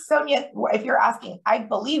think, Sonia, if you're asking, I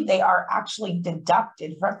believe they are actually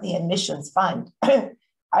deducted from the admissions fund.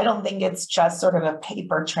 I don't think it's just sort of a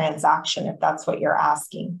paper transaction, if that's what you're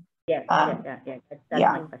asking. Yeah. That's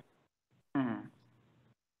my question. All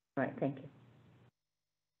right, thank you.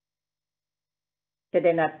 So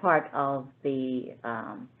they're not part of the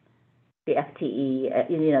FTE,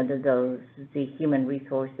 the human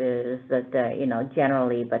resources that,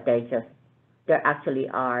 generally, but they actually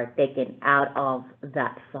are taken out of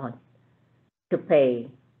that fund to pay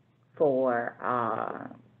for,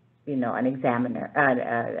 an examiner,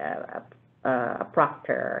 a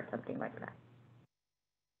proctor or something like that.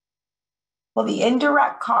 Well, the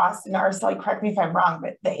indirect cost, and Ursula, correct me if I'm wrong,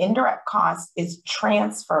 but the indirect cost is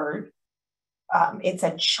transferred. It's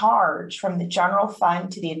a charge from the general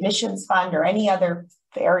fund to the admissions fund or any other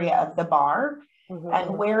area of the bar. Mm-hmm.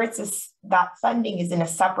 And where that funding is in a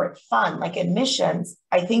separate fund, like admissions,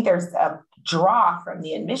 I think there's a draw from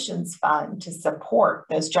the admissions fund to support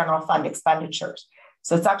those general fund expenditures.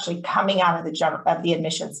 So it's actually coming out of the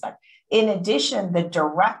admissions fund. In addition, the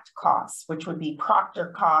direct costs, which would be proctor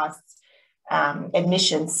costs,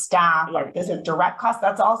 admissions staff, like those are direct costs.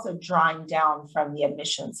 That's also drawing down from the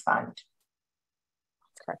admissions fund.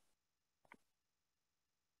 Correct.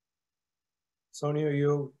 Sonia, are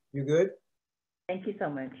you good? Thank you so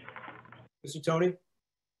much. Mr. Tony?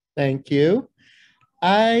 Thank you.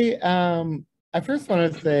 I first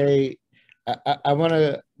want to say, I want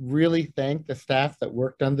to really thank the staff that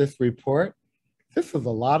worked on this report. This was a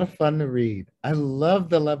lot of fun to read. I love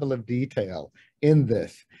the level of detail in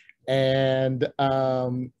this. And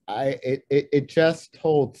it just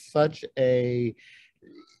told such a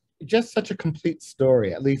complete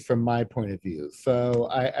story, at least from my point of view. So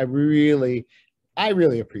I really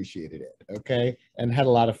appreciated it, okay, and had a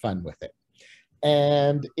lot of fun with it.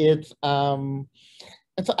 And and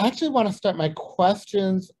so I actually want to start my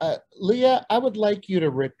questions. Leah, I would like you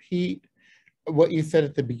to repeat what you said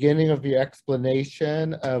at the beginning of your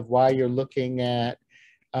explanation of why you're looking at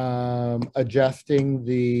adjusting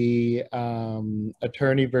the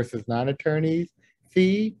attorney versus non-attorney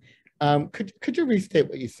fee. Could you restate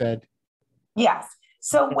what you said? Yes.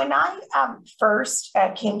 So when I first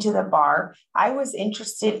came to the bar, I was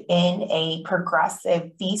interested in a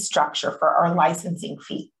progressive fee structure for our licensing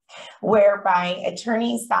fee, whereby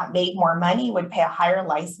attorneys that made more money would pay a higher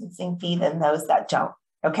licensing fee than those that don't.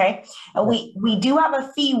 Okay. And we do have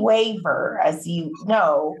a fee waiver, as you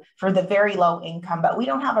know, for the very low income, but we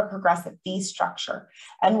don't have a progressive fee structure.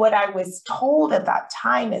 And what I was told at that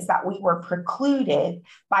time is that we were precluded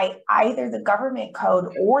by either the government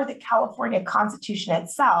code or the California Constitution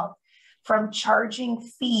itself from charging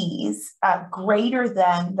fees greater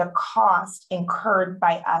than the cost incurred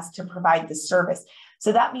by us to provide the service.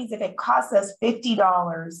 So that means if it costs us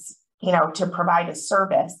 $50, to provide a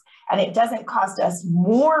service, and it doesn't cost us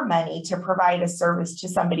more money to provide a service to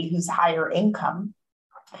somebody who's higher income,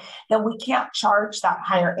 then we can't charge that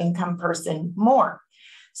higher income person more.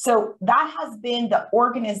 So that has been the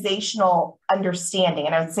organizational understanding.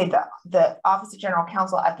 And I would say that the Office of General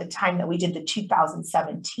Counsel at the time that we did the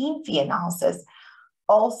 2017 fee analysis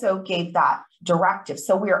also gave that directive.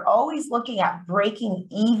 So we're always looking at breaking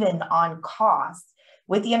even on costs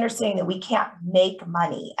with the understanding that we can't make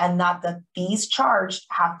money and that the fees charged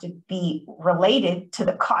have to be related to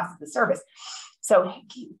the cost of the service. So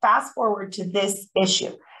fast forward to this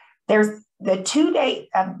issue. There's the 2-day,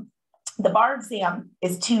 the bar exam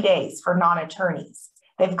is 2 days for non-attorneys.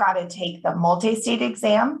 They've got to take the multi-state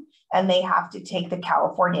exam and they have to take the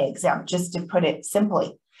California exam, just to put it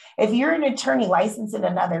simply. If you're an attorney licensed in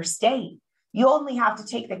another state, you only have to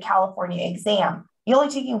take the California exam. You're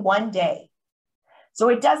only taking 1 day. So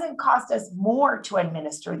it doesn't cost us more to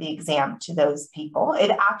administer the exam to those people. It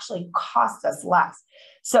actually costs us less.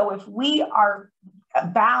 So if we are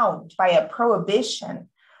bound by a prohibition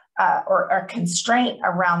or a constraint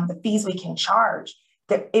around the fees we can charge,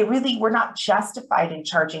 that it really, we're not justified in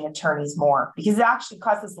charging attorneys more because it actually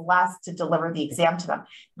costs us less to deliver the exam to them.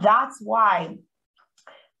 That's why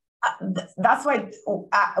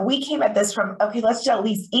we came at this from, okay, let's just at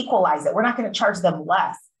least equalize it. We're not going to charge them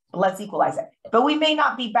less, but let's equalize it. But we may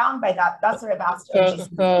not be bound by that. That's what I've asked.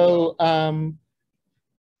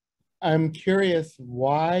 I'm curious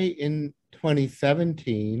why in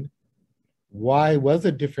 2017, why was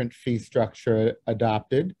a different fee structure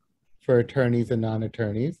adopted for attorneys and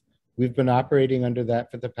non-attorneys? We've been operating under that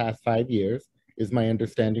for the past 5 years, is my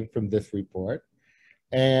understanding from this report.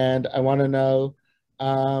 And I want to know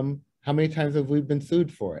how many times have we been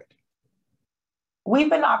sued for it? We've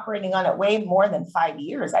been operating on it way more than 5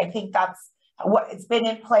 years. I think that's what it's been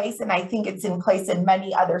in place. And I think it's in place in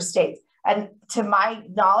many other states. And to my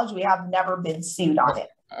knowledge, we have never been sued on it.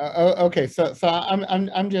 Okay, so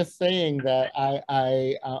I'm just saying that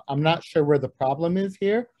I'm not sure where the problem is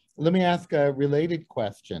here. Let me ask a related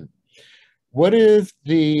question. What is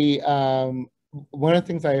the, one of the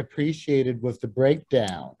things I appreciated was the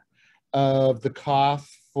breakdown of the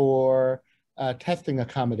costs for testing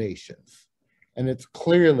accommodations. And it's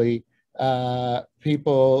clearly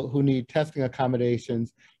people who need testing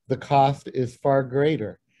accommodations, the cost is far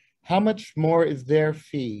greater. How much more is their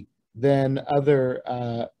fee than other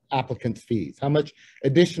applicants' fees? How much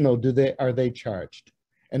additional are they charged?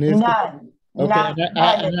 And is none. Okay,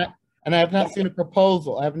 and I have not seen a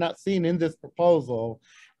proposal. I have not seen in this proposal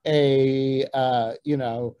a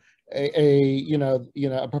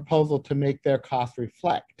proposal to make their costs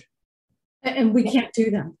reflect. And we can't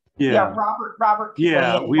do them. Yeah, Robert.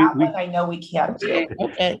 Yeah, I know we can't do.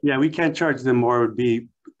 Okay. Yeah, we can't charge them more. It would be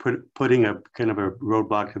putting a kind of a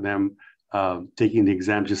roadblock to them taking the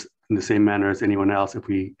exam just in the same manner as anyone else if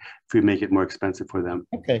we make it more expensive for them.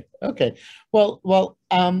 Okay. Well,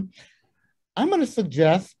 I'm going to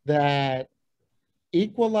suggest that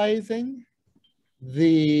equalizing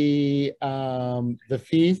the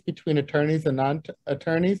fees between attorneys and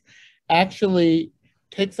non-attorneys actually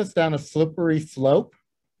takes us down a slippery slope,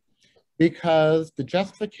 because the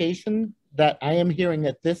justification that I am hearing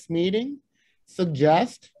at this meeting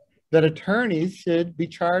suggests that attorneys should be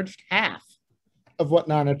charged half of what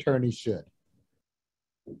non-attorneys should.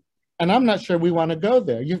 And I'm not sure we want to go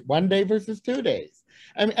there. 1 day versus 2 days.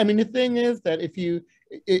 I mean, the thing is that if you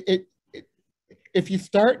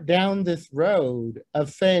start down this road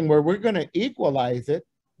of saying, well, we're going to equalize it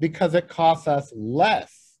because it costs us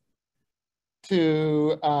less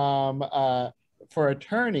to for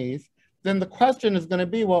attorneys, then the question is going to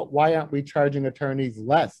be, well, why aren't we charging attorneys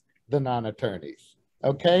less than non-attorneys?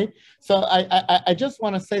 Okay, so I just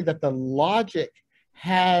want to say that the logic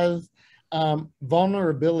has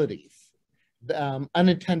vulnerabilities,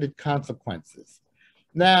 unintended consequences.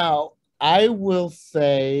 Now, I will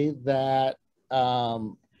say that I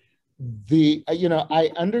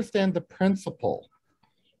understand the principle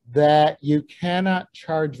that you cannot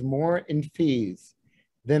charge more in fees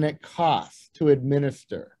than it costs to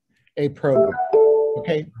administer a program.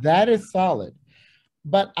 Okay, that is solid.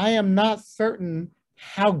 But I am not certain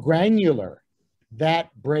how granular that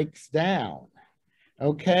breaks down.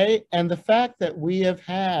 Okay, and the fact that we have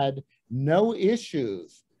had no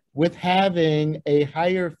issues with having a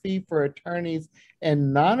higher fee for attorneys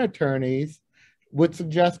and non-attorneys would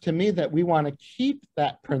suggest to me that we want to keep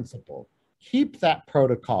that principle, keep that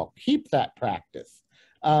protocol, keep that practice.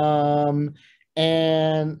 And,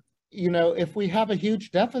 if we have a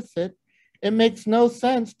huge deficit, it makes no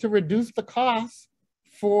sense to reduce the cost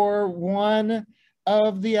for one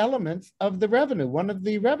of the elements of the revenue, one of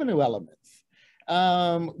the revenue elements.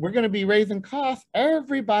 We're going to be raising costs.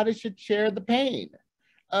 Everybody should share the pain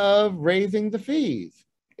of raising the fees.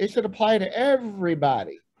 It should apply to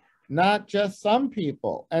everybody, not just some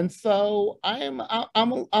people. And so I'm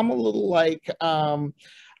a little like,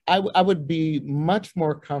 I would be much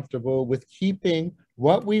more comfortable with keeping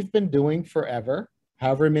what we've been doing forever,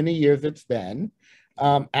 however many years it's been. We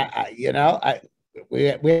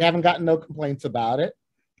haven't gotten no complaints about it.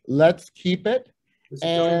 Let's keep it. Mr.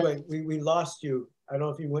 Tony, we lost you. I don't know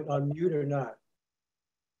if you went on mute or not.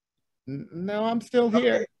 No, I'm still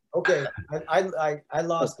here. Okay. I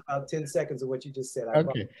lost about 10 seconds of what you just said.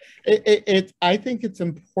 Okay. I think it's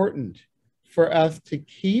important for us to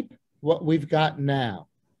keep what we've got now,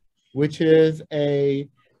 which is a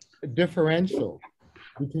differential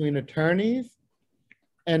between attorneys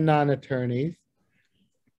and non-attorneys.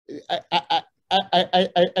 I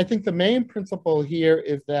think the main principle here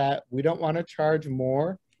is that we don't want to charge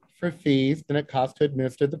more for fees than it costs to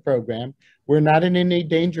administer the program. We're not in any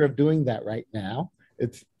danger of doing that right now.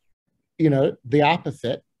 It's, the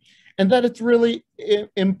opposite. And that it's really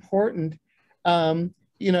important. What's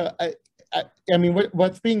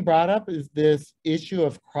being brought up is this issue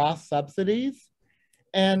of cross subsidies.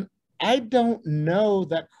 And I don't know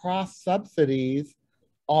that cross subsidies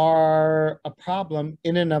are a problem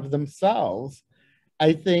in and of themselves.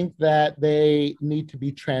 I think that they need to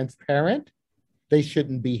be transparent. They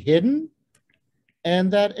shouldn't be hidden.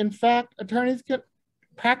 And that in fact,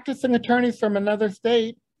 practicing attorneys from another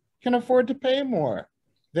state can afford to pay more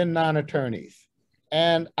than non-attorneys.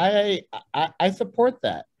 And I support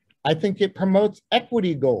that. I think it promotes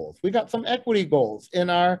equity goals. We got some equity goals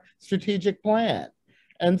in our strategic plan.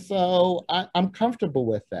 And so I'm comfortable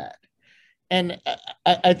with that. And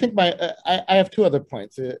I think I have two other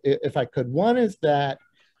points, if I could. One is that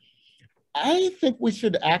I think we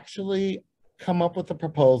should actually come up with a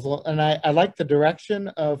proposal, and I like the direction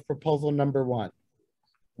of proposal number 1.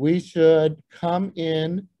 We should come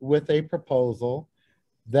in with a proposal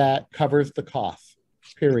that covers the costs,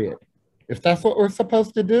 period. If that's what we're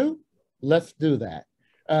supposed to do, let's do that.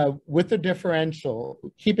 With a differential,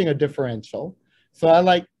 keeping a differential. So I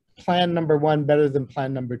like plan number 1 better than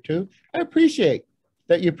plan number 2. I appreciate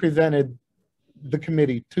that you presented the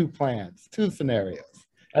committee 2 plans, 2 scenarios.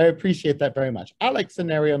 I appreciate that very much. I like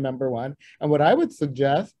scenario number 1. And what I would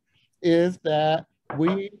suggest is that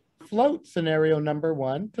we float scenario number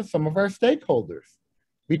 1 to some of our stakeholders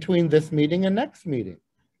between this meeting and next meeting.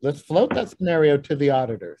 Let's float that scenario to the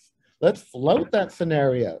auditors. Let's float that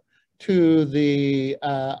scenario to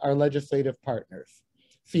our legislative partners.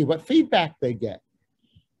 See what feedback they get.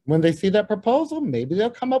 When they see that proposal, maybe they'll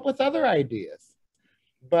come up with other ideas.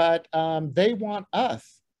 But they want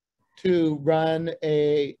us to run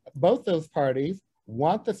both those parties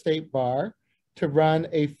want the state bar to run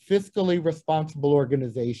a fiscally responsible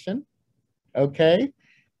organization, okay?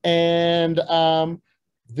 And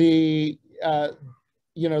the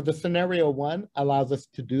scenario 1 allows us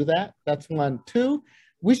to do that. That's 1. 2,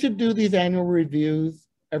 we should do these annual reviews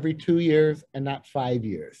every 2 years and not 5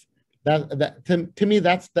 years. To me,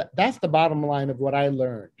 that's the bottom line of what I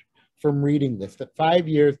learned from reading this, that 5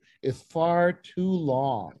 years is far too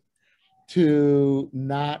long to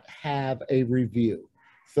not have a review.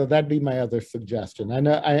 So that'd be my other suggestion.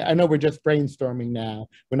 I know we're just brainstorming now.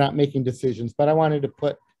 We're not making decisions, but I wanted to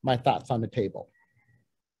put my thoughts on the table.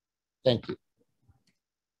 Thank you.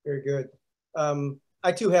 Very good.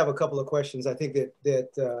 I too have a couple of questions. I think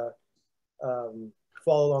that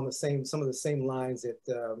follow on some of the same lines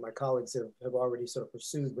that my colleagues have already sort of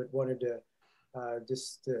pursued, but wanted to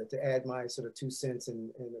just to add my sort of 2 cents and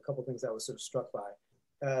a couple of things I was sort of struck by.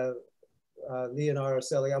 Leonardo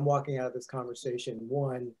Araceli, I'm walking out of this conversation,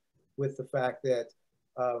 1, with the fact that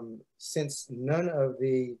since none of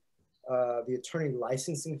the attorney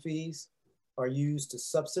licensing fees are used to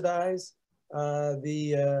subsidize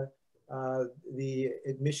the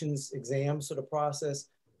admissions exam sort of process,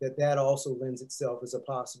 that also lends itself as a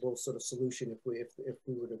possible sort of solution if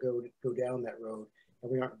we were to go down that road,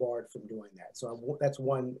 and we aren't barred from doing that. So that's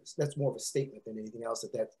more of a statement than anything else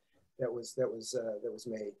that was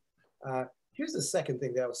made. Here's the second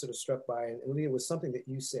thing that I was sort of struck by, and Leah, was something that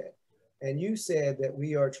you said. And you said that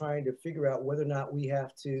we are trying to figure out whether or not we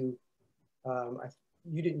have to,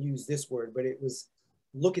 you didn't use this word, but it was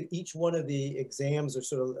look at each one of the exams, or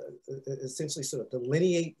sort of essentially sort of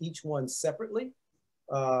delineate each one separately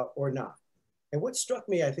or not. And what struck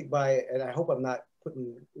me, I think, and I hope I'm not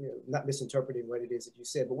not misinterpreting what it is that you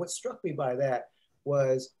said, but what struck me by that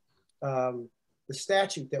was the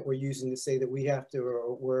statute that we're using to say that we have to,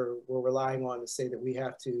 or we're relying on to say that we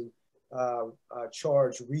have to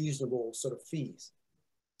charge reasonable sort of fees.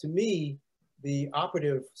 To me, the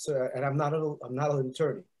operative, and I'm not an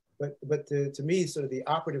attorney, but to me, sort of the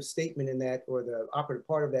operative statement in that, or the operative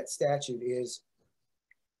part of that statute, is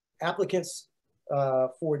applicants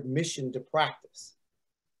for admission to practice.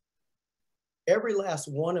 Every last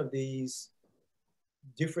one of these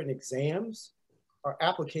different exams are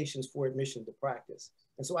applications for admission to practice.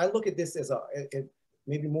 And so I look at this as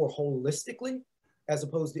maybe more holistically as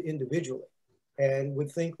opposed to individually, and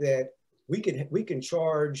would think that we can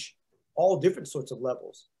charge all different sorts of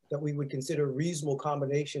levels that we would consider a reasonable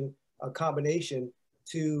combination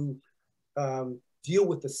to deal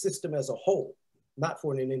with the system as a whole, not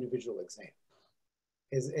for an individual exam.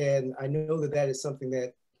 And I know that that is something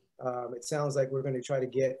that it sounds like we're going to try to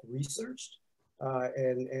get researched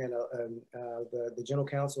and the general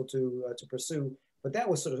counsel to pursue. But that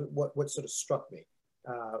was sort of what sort of struck me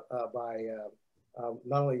by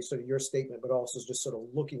not only sort of your statement, but also just sort of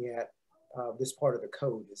looking at this part of the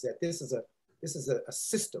code, is that this is a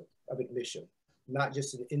system of admission, not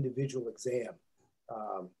just an individual exam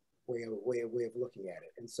way of looking at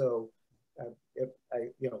it. And so,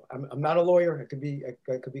 I'm not a lawyer. I could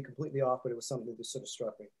be completely off, but it was something that just sort of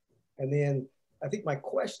struck me. And then I think my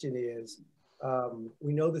question is,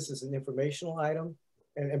 we know this is an informational item,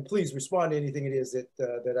 and please respond to anything it is that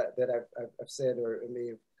I've said or may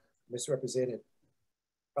have misrepresented.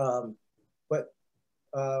 But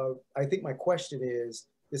I think my question is,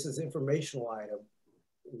 this is an informational item.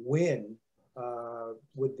 When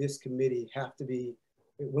would this committee have to be,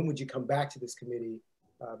 when would you come back to this committee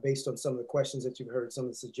based on some of the questions that you've heard, some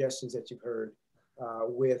of the suggestions that you've heard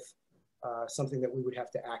with something that we would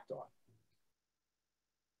have to act on?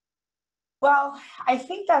 Well, I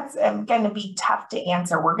think that's going to be tough to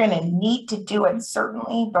answer. We're going to need to do it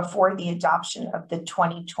certainly before the adoption of the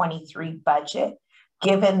 2023 budget,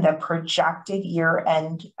 given the projected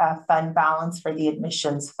year-end fund balance for the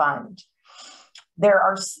admissions fund. There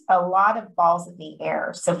are a lot of balls in the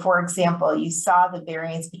air. So for example, you saw the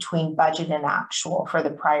variance between budget and actual for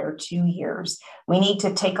the prior 2 years. We need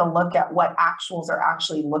to take a look at what actuals are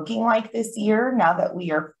actually looking like this year, now that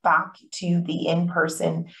we are back to the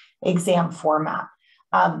in-person exam format.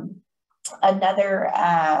 Another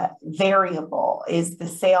variable is the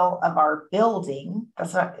sale of our building.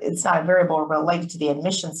 It's not a variable related to the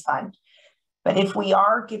admissions fund. But if we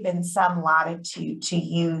are given some latitude to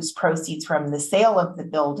use proceeds from the sale of the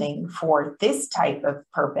building for this type of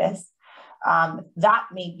purpose, that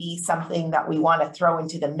may be something that we want to throw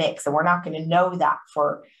into the mix. And we're not going to know that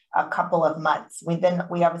for a couple of months. We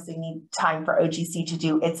obviously need time for OGC to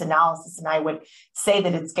do its analysis. And I would say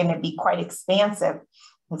that it's going to be quite expansive,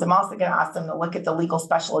 because I'm also going to ask them to look at the legal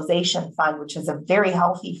specialization fund, which is a very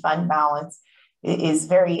healthy fund balance. It is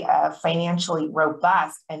very financially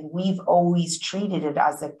robust, and we've always treated it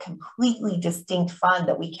as a completely distinct fund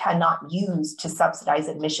that we cannot use to subsidize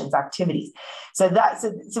admissions activities. So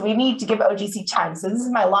we need to give OGC time. So this is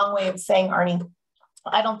my long way of saying, Arnie,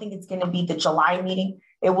 I don't think it's going to be the July meeting.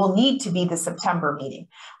 It will need to be the September meeting,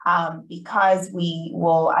 because we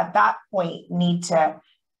will at that point need to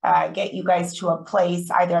get you guys to a place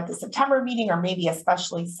either at the September meeting or maybe a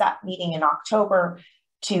specially set meeting in October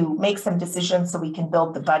to make some decisions so we can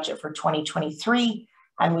build the budget for 2023.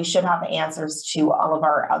 And we should have answers to all of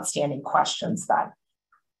our outstanding questions then.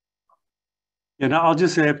 And I'll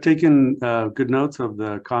just say I've taken good notes of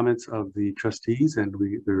the comments of the trustees, and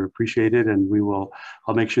they're appreciated, and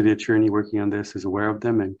I'll make sure the attorney working on this is aware of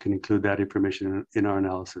them and can include that information in our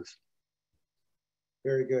analysis.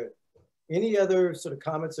 Very good. Any other sort of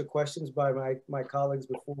comments or questions by my colleagues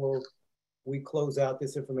before we close out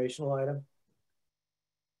this informational item?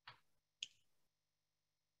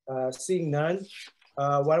 Seeing none,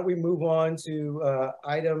 why don't we move on to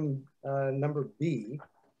item number B,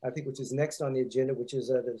 I think, which is next on the agenda, which is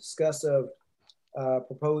the discuss of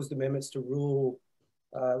proposed amendments to rule,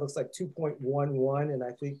 it looks like 2.11, and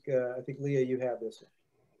I think Leah, you have this one.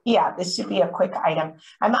 Yeah, this should be a quick item.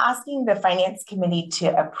 I'm asking the Finance Committee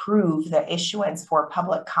to approve the issuance for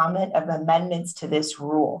public comment of amendments to this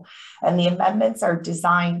rule. And the amendments are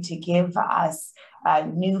designed to give us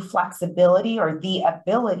new flexibility or the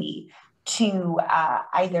ability to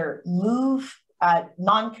either move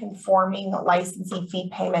non-conforming licensing fee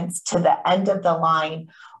payments to the end of the line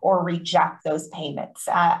or reject those payments.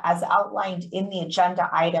 As outlined in the agenda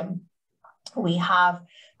item, we have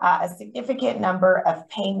a significant number of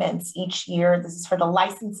payments each year. This is for the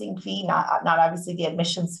licensing fee, not obviously the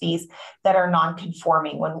admissions fees, that are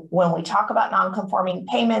non-conforming. When we talk about non-conforming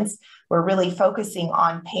payments, we're really focusing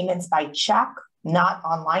on payments by check, not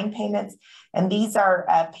online payments. And these are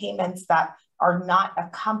payments that are not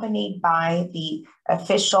accompanied by the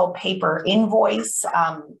official paper invoice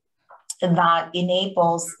that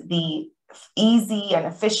enables the easy and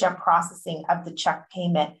efficient processing of the check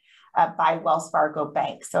payment by Wells Fargo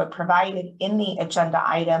Bank. So provided in the agenda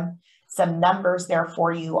item, some numbers there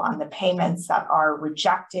for you on the payments that are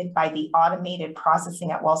rejected by the automated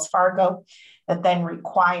processing at Wells Fargo that then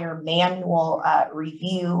require manual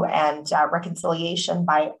review and reconciliation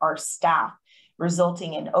by our staff,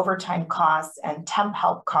 resulting in overtime costs and temp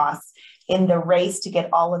help costs in the race to get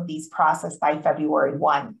all of these processed by February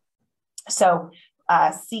 1. So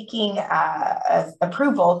seeking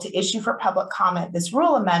approval to issue for public comment this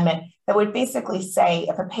rule amendment that would basically say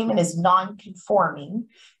if a payment is non-conforming,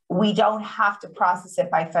 we don't have to process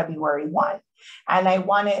it by February 1. And I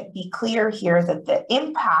want to be clear here that the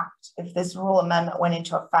impact, if this rule amendment went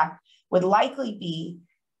into effect, would likely be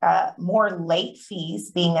more late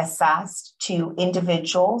fees being assessed to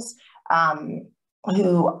individuals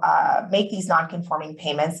who make these non-conforming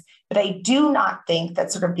payments. But I do not think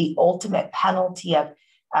that sort of the ultimate penalty of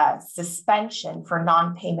suspension for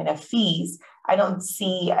non-payment of fees, I don't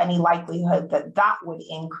see any likelihood that that would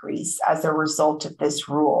increase as a result of this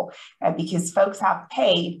rule. Because folks have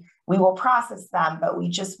paid, we will process them, but we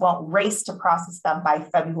just won't race to process them by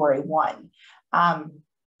February 1.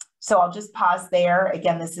 So I'll just pause there.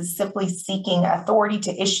 Again, this is simply seeking authority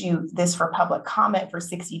to issue this for public comment for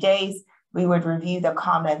 60 days. We would review the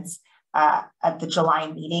comments at the July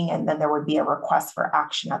meeting, and then there would be a request for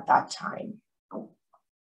action at that time.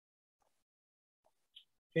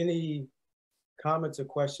 Any comments or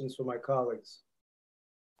questions for my colleagues?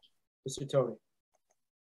 Mr. Tony.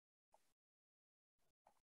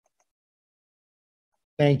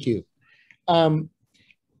 Thank you.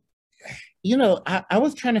 You know, I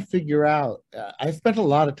was trying to figure out, I spent a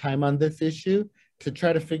lot of time on this issue to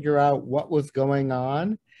try to figure out what was going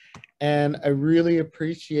on. And I really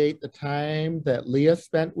appreciate the time that Leah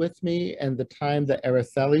spent with me and the time that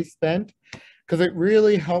Araceli spent, because it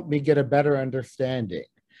really helped me get a better understanding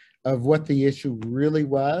of what the issue really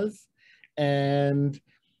was. And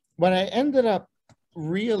what I ended up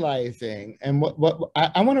realizing, and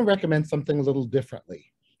I want to recommend something a little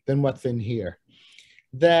differently than what's in here,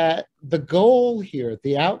 that the goal here,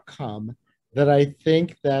 the outcome that I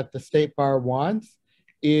think that the State Bar wants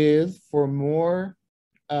is for more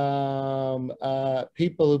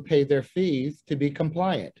people who pay their fees to be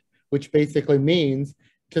compliant, which basically means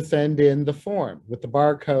to send in the form with the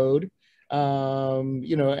barcode,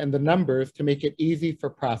 you know, and the numbers to make it easy for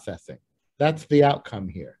processing. That's the outcome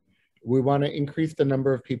here. We want to increase the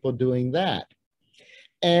number of people doing that.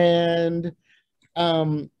 And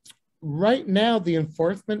right now, the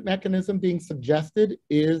enforcement mechanism being suggested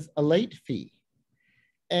is a late fee.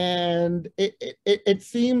 And it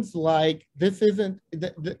seems like this isn't,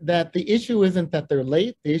 that the issue isn't that they're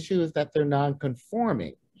late, the issue is that they're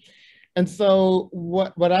non-conforming. And so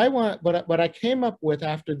what I came up with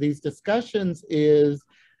after these discussions is,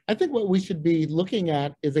 I think what we should be looking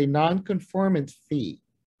at is a non-conformance fee.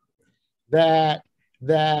 That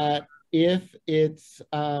if it's,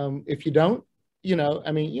 if you don't, you know,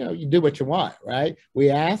 I mean, you know, you do what you want, right? We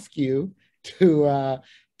ask you to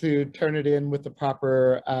turn it in with the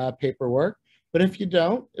proper paperwork, but if you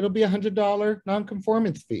don't, it'll be $100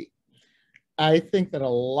 non-conformance fee. I think that a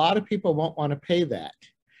lot of people won't want to pay that.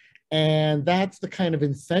 And that's the kind of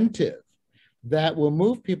incentive that will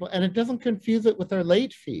move people, and it doesn't confuse it with their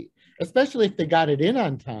late fee, especially if they got it in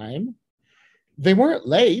on time. They weren't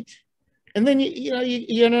late. And then,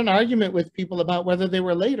 you're in an argument with people about whether they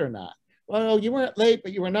were late or not. Well, you weren't late,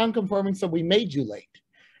 but you were non-conforming, so we made you late.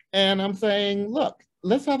 And I'm saying, look,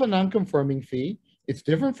 let's have a non-conforming fee. It's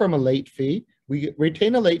different from a late fee. We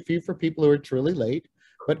retain a late fee for people who are truly late,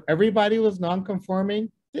 but everybody who was non-conforming,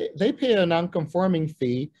 they pay a non-conforming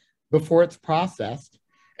fee before it's processed.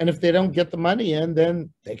 And if they don't get the money in,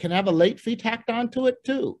 then they can have a late fee tacked onto it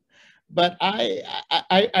too. But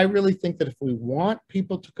I really think that if we want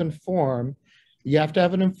people to conform, you have to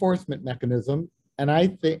have an enforcement mechanism,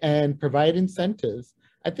 and provide incentives.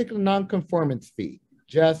 I think a non-conformance fee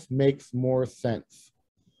just makes more sense.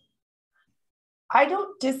 I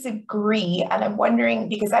don't disagree, and I'm wondering,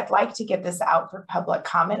 because I'd like to get this out for public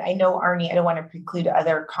comment. I know, Arnie, I don't want to preclude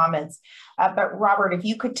other comments, but Robert, if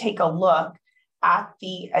you could take a look at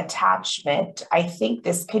the attachment, I think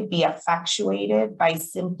this could be effectuated by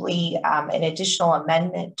simply an additional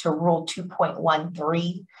amendment to Rule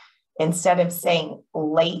 2.13. Instead of saying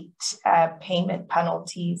late payment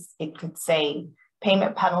penalties, it could say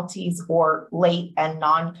payment penalties or late and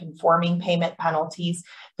non-conforming payment penalties.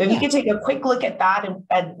 So if you could take a quick look at that,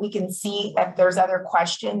 and we can see if there's other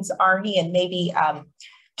questions, Arnie, and maybe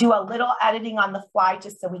do a little editing on the fly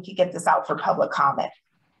just so we could get this out for public comment.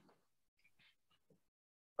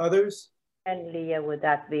 Others? And Leah, would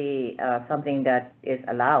that be something that is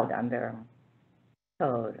allowed under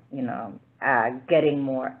code, you know, getting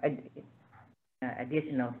more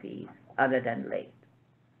additional fees other than late?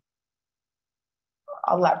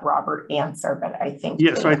 I'll let Robert answer, but I think.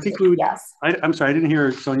 Yeah, so I think we would, yes. I'm sorry, I didn't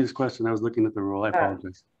hear Sonia's question. I was looking at the rule. I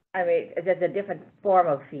apologize. I mean, there's a different form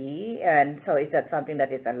of fee, and so is that something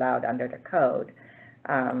that is allowed under the code?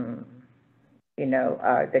 You know,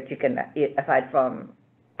 that you can, aside from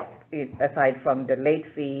the late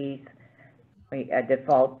fees, a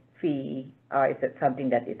default fee, is it something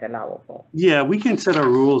that is allowable? Yeah, we can set our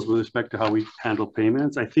rules with respect to how we handle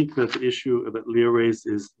payments. I think that the issue that Leah raised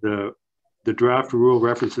is the draft rule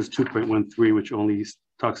references 2.13, which only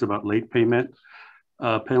talks about late payment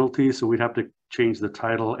penalties. So we'd have to change the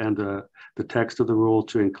title and the text of the rule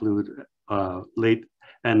to include late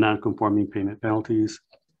and non-conforming payment penalties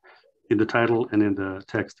in the title and in the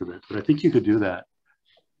text of it. But I think you could do that.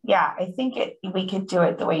 Yeah, I think we could do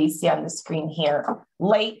it the way you see on the screen here.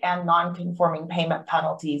 Late and non-conforming payment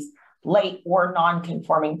penalties. Late or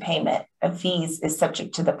non-conforming payment of fees is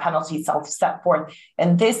subject to the penalty set forth.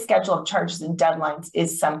 And this schedule of charges and deadlines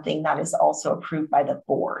is something that is also approved by the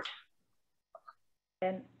board.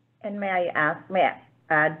 And may I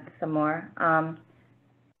add some more?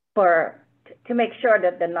 To make sure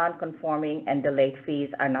that the non-conforming and the late fees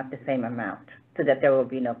are not the same amount, so that there will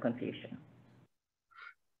be no confusion.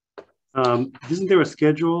 Isn't there a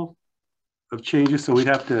schedule of changes? So we'd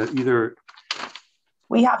have to either.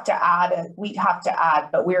 We'd have to add,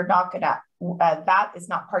 but we're not gonna, that is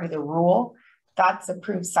not part of the rule. That's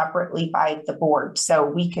approved separately by the board. So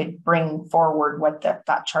we could bring forward what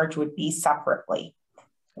that charge would be separately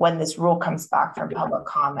when this rule comes back from public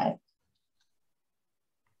comment.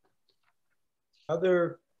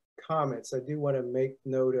 Other comments? I do want to make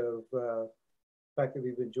note of the fact that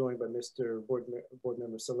we've been joined by Mr. Board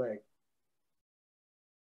Member Saleh.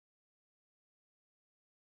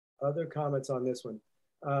 Other comments on this one?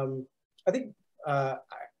 I think I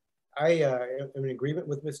am in agreement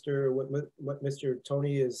with what Mr.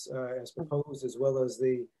 Tony has proposed, as well as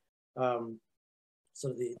the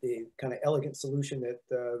sort of the kind of elegant solution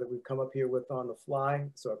that we've come up here with on the fly.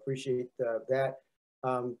 So I appreciate that.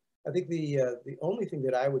 I think the only thing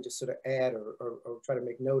that I would just sort of add or try to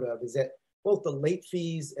make note of is that both the late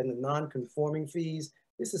fees and the non-conforming fees,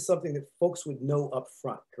 this is something that folks would know up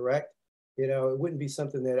front, correct? You know, it wouldn't be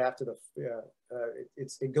something that after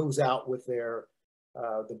it goes out with their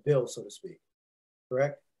the bill, so to speak,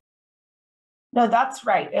 correct? No, that's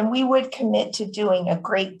right. And we would commit to doing a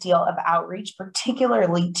great deal of outreach,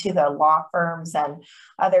 particularly to the law firms and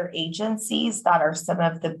other agencies that are some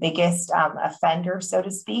of the biggest offenders, so to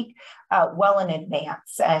speak, well in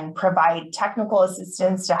advance, and provide technical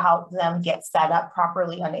assistance to help them get set up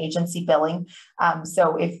properly on agency billing.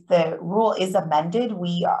 So if the rule is amended,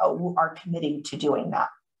 we are committing to doing that.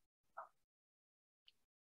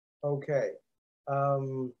 Okay.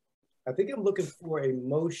 I think I'm looking for a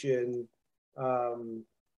motion to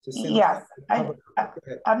send. Yes,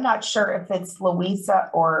 I'm not sure if it's Louisa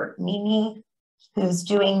or Mimi who's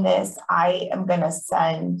doing this. I am going to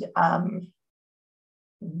send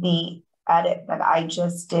the edit that I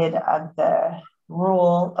just did of the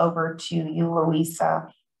rule over to you,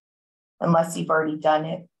 Louisa, unless you've already done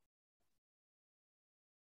it.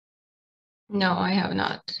 No, I have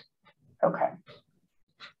not. Okay.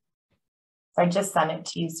 So I just sent it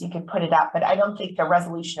to you so you can put it up, but I don't think the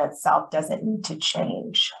resolution itself doesn't need to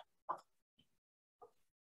change.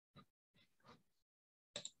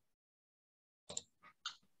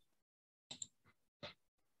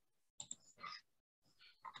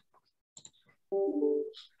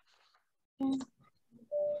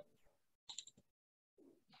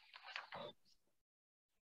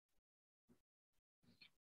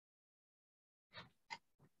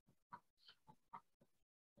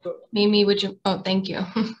 Mimi, would you? Oh, thank you.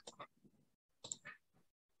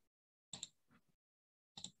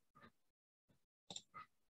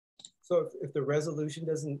 So if the resolution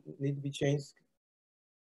doesn't need to be changed,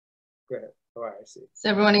 go ahead. All right, I see. Is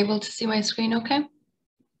everyone able to see my screen okay?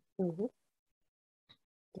 Mm-hmm.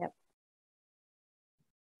 Yep.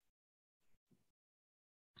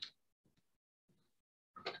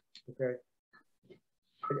 Okay.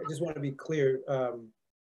 I just want to be clear,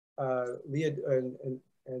 Leah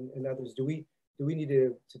and others, do we need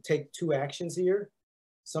to take two actions here?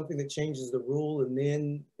 Something that changes the rule and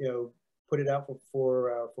then, you know, put it out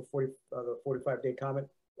for the 45-day comment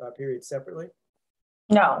period separately?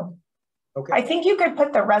 No. Okay. I think you could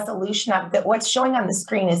put the resolution up. That what's showing on the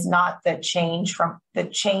screen is not the change from the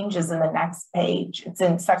changes in the next page. It's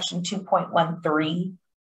in section 2.13.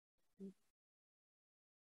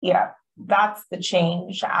 Yeah, that's the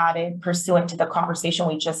change added pursuant to the conversation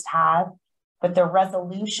we just had. But the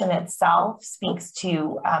resolution itself speaks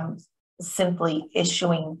to simply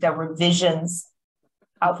issuing the revisions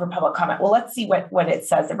out for public comment. Well, let's see what it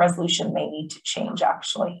says. The resolution may need to change,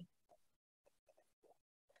 actually.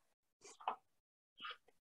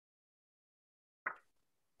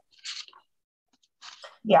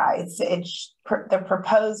 Yeah, it's the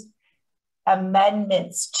proposed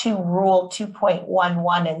amendments to Rule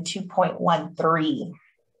 2.11 and 2.13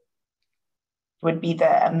 would be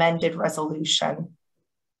the amended resolution.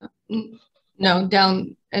 No,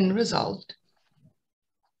 down and resolved.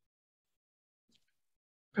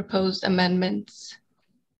 Proposed amendments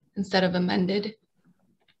instead of amended.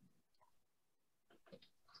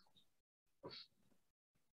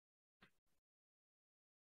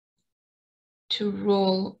 To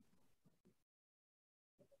Rule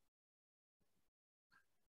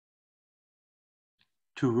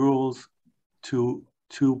Two rules,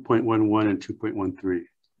 2.11 and 2.13.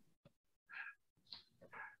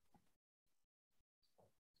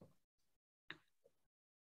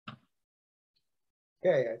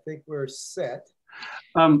 Okay, I think we're set.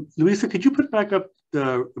 Louisa, could you put back up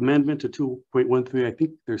the amendment to 2.13? I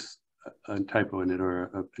think there's a typo in it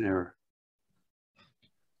or an error.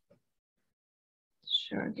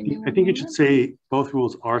 Sure. Give me I think it moment. should say both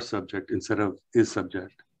rules are subject instead of is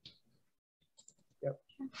subject. Yep.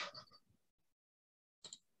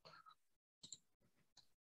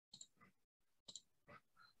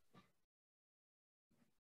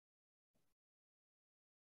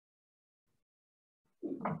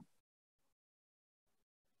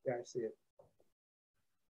 Yeah, I see it.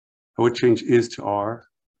 I would change is to are.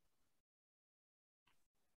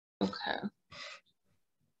 Okay.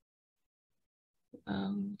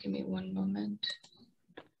 Give me one moment.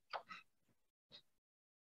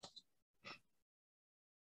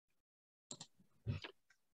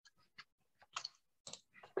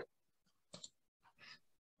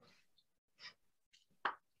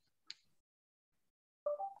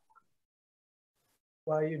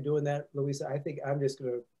 While you're doing that, Louisa, I think I'm just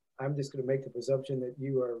gonna make the presumption that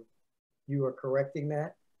you are correcting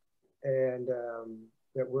that, and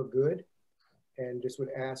that we're good, and just would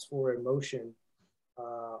ask for a motion.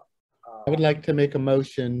 I would like to make a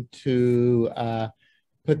motion to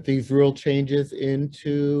put these rule changes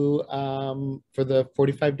into for the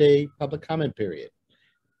 45-day public comment period.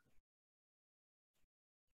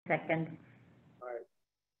 Second. All right,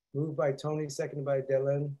 moved by Tony, seconded by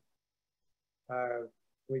Dylan.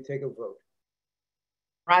 We take a vote.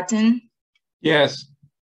 Broughton, Yes.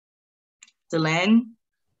 Delenn,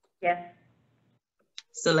 Yes.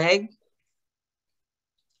 Saleg,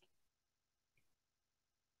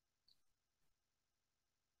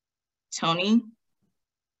 Tony,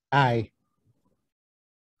 Aye.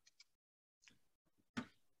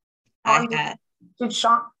 I had. Did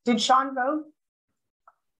Sean vote?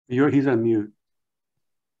 He's on mute.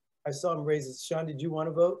 I saw him raise his. Sean, did you want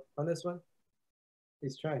to vote on this one?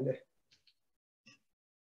 He's trying to.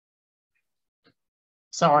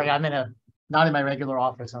 Sorry, I'm not in my regular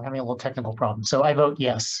office. I'm having a little technical problem. So I vote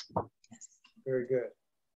yes. Very good.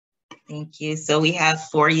 Thank you. So we have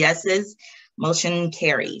 4 yeses. Motion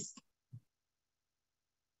carries.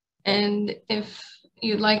 And if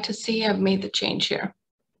you'd like to see, I've made the change here.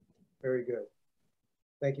 Very good.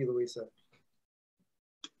 Thank you, Louisa.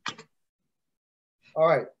 All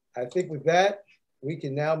right, I think with that, we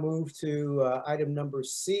can now move to item number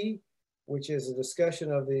C, which is a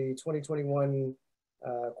discussion of the 2021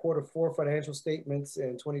 quarter 4 financial statements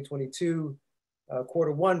and 2022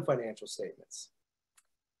 quarter 1 financial statements.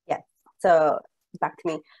 Yes, so back to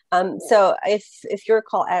me. So if you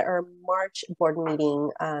recall at our March board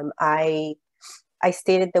meeting, I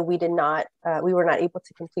stated that we were not able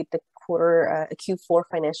to complete the Q4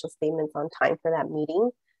 financial statements on time for that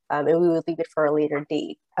meeting. And we would leave it for a later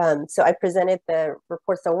date. So I presented the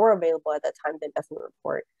reports that were available at that time, the investment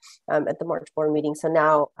report at the March board meeting. So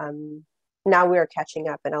now we are catching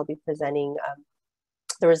up, and I'll be presenting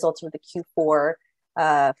the results of the Q4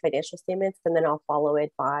 financial statements, and then I'll follow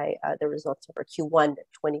it by the results of our Q1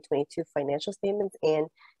 2022 financial statements and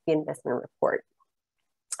the investment report.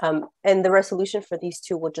 And the resolution for these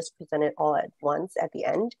two will just present it all at once at the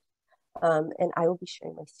end. And I will be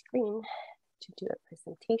sharing my screen to do a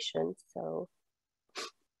presentation. So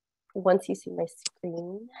once you see my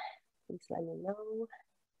screen, please let me know.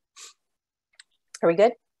 Are we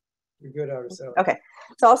good? We're good, ourselves. Okay,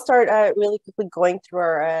 so I'll start really quickly going through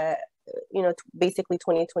our, basically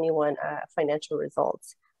 2021 financial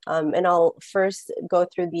results. And I'll first go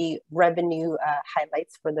through the revenue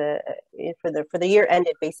highlights for the year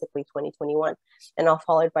ended basically 2021, and I'll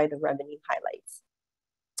follow it by the revenue highlights.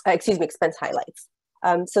 Expense highlights.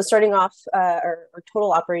 So starting off, our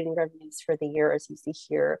total operating revenues for the year, as you see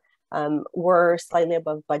here, were slightly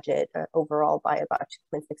above budget overall by about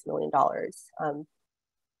 $2.6 million.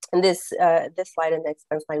 And this slide and the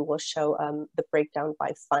expense line will show the breakdown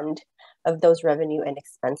by fund of those revenue and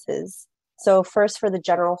expenses. So first, for the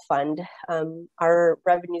general fund, our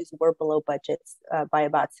revenues were below budgets by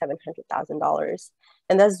about $700,000.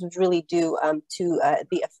 And that's really due to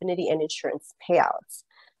the affinity and insurance payouts.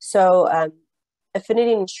 So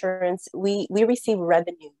affinity insurance, we receive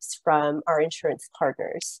revenues from our insurance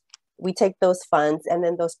partners. We take those funds and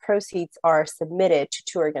then those proceeds are submitted to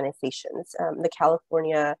two organizations, the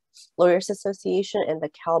California Lawyers Association and the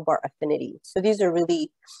CalBar Affinity. So these are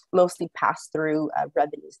really mostly pass-through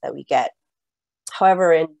revenues that we get.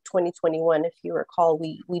 However, in 2021, if you recall,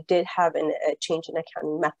 we did have a change in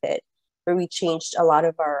accounting method where we changed a lot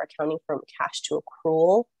of our accounting from cash to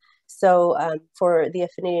accrual. So for the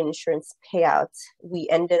affinity insurance payouts, we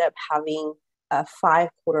ended up having 5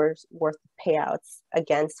 quarters worth of payouts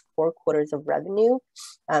against 4 quarters of revenue.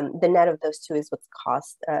 The net of those two is what's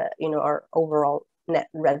caused, our overall net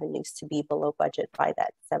revenues to be below budget by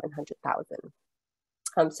that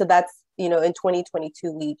 $700,000. So that's, in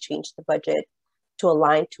 2022, we changed the budget to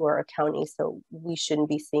align to our accounting. So we shouldn't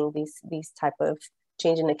be seeing these type of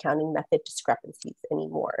change in accounting method discrepancies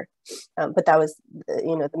anymore. But that was,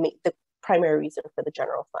 the primary reason for the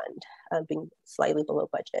general fund being slightly below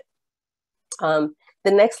budget.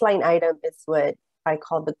 The next line item is what I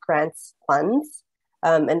call the grants funds.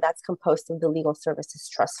 And that's composed of the Legal Services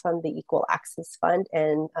Trust Fund, the Equal Access Fund,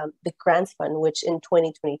 and the Grants Fund, which in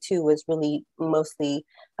 2022 was really mostly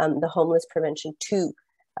the Homeless Prevention 2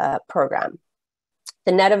 program.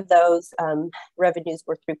 The net of those revenues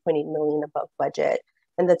were $3.8 million above budget.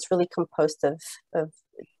 And that's really composed of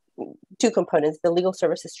 2 components. The Legal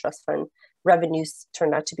Services Trust Fund revenues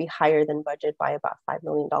turned out to be higher than budget by about $5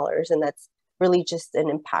 million. And that's really just an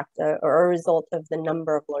impact or a result of the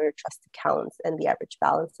number of lawyer trust accounts and the average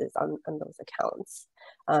balances on those accounts.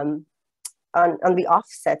 On the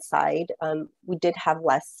offset side, we did have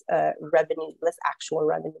less actual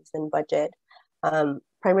revenues than budget.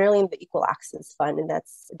 Primarily in the Equal Access Fund, and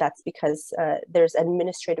that's because there's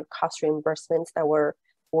administrative cost reimbursements that were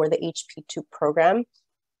for the HP2 program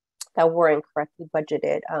that were incorrectly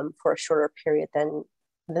budgeted for a shorter period than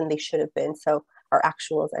they should have been. So our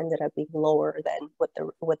actuals ended up being lower than what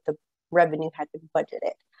the revenue had been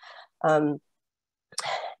budgeted.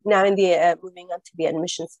 Now, in the moving on to the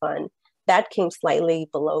admissions fund, that came slightly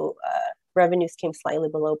below. Revenues came slightly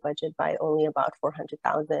below budget by only about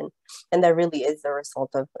 $400,000, and that really is a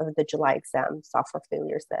result of the July exam software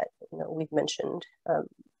failures that we've mentioned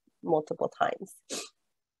multiple times.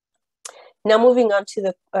 Now, moving on to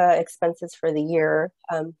the expenses for the year.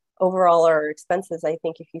 Overall, our expenses, I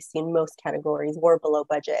think, if you've seen most categories, were below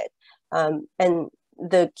budget, and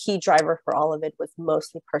the key driver for all of it was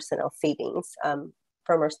mostly personnel savings from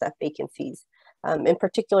our staff vacancies. In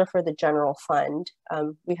particular for the general fund,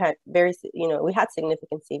 we had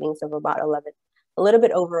significant savings of about a little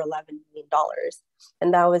bit over $11 million.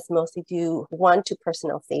 And that was mostly due, 1, to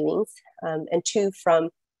personnel savings, and 2, from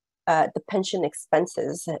the pension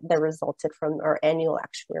expenses that resulted from our annual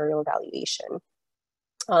actuarial evaluation.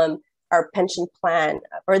 Our pension plan,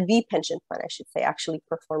 or the pension plan, I should say, actually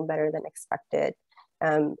performed better than expected.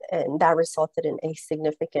 And that resulted in a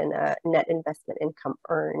significant net investment income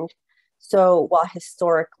earned. So while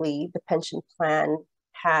historically the pension plan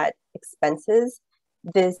had expenses,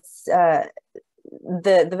 the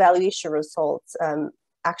valuation results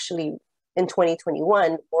actually in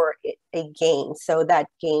 2021 were a gain. So that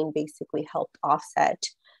gain basically helped offset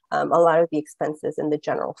a lot of the expenses in the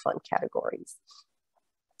general fund categories.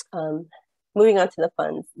 Moving on to the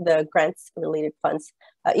funds, the grants related funds,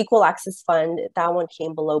 Equal Access Fund, that one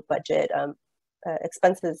came below budget.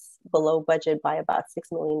 Expenses below budget by about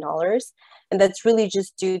 $6 million. And that's really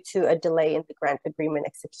just due to a delay in the grant agreement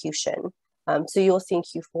execution. So you'll see in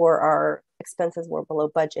Q4, our expenses were below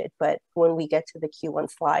budget, but when we get to the Q1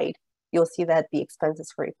 slide, you'll see that the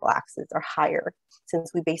expenses for Equal Access are higher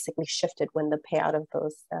since we basically shifted when the payout of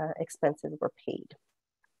those expenses were paid.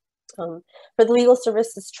 For the Legal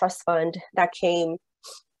Services Trust Fund, that came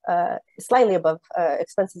slightly above,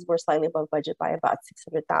 expenses were slightly above budget by about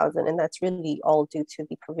 $600,000, and that's really all due to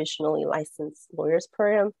the provisionally licensed lawyers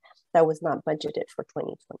program that was not budgeted for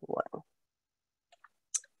 2021.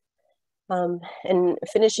 And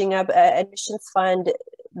finishing up, admissions fund,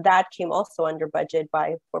 that came also under budget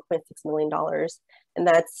by $4.6 million, and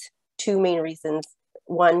that's 2 main reasons.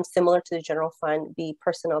 1, similar to the general fund, the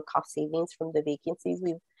personnel cost savings from the vacancies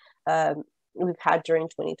we've had during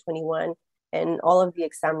 2021, and all of the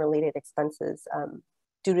exam-related expenses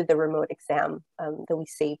due to the remote exam that we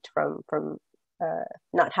saved from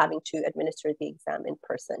not having to administer the exam in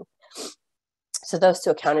person. So those two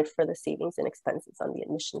accounted for the savings and expenses on the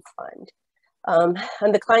admissions fund. On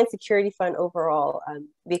the client security fund overall,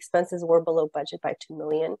 the expenses were below budget by $2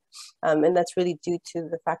 million. And that's really due to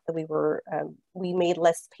the fact that we made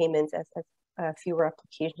less payments as fewer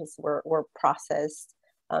applications were processed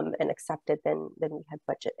and accepted than we had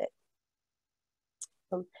budgeted.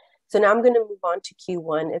 So now I'm going to move on to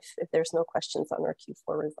Q1 if there's no questions on our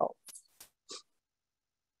Q4 results.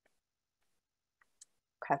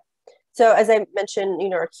 Okay. So as I mentioned,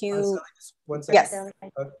 our Q. Just 1 second. Yes.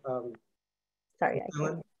 Sorry.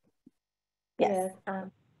 Yes.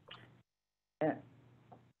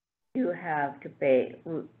 You have to pay.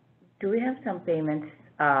 Do we have some payments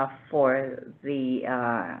for the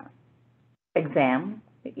exam?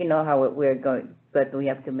 You know how we're going, but we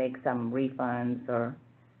have to make some refunds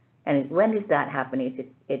and when is that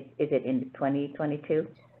happening? Is it in 2022?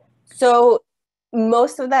 So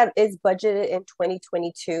most of that is budgeted in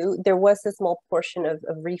 2022. There was a small portion of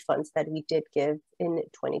refunds that we did give in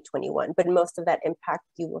 2021, but most of that impact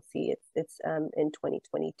you will see it's in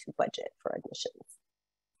 2022 budget for admissions.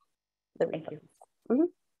 Thank you.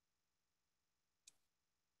 Mm-hmm.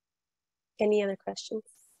 Any other questions?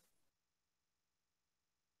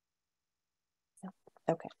 No.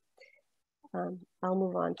 Okay. I'll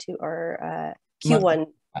move on to our Q1.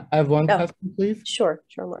 I have one question, please. Sure,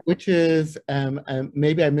 Mark. Which is,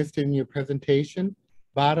 maybe I missed it in your presentation.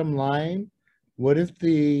 Bottom line, what is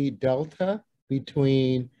the delta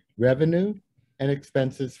between revenue and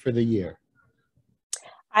expenses for the year?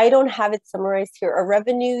 I don't have it summarized here. Our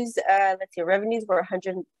revenues, let's see, revenues were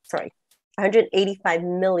 185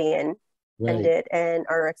 million ended, and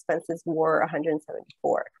our expenses were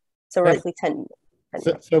 174. So roughly 10 million.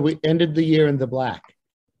 So we ended the year in the black.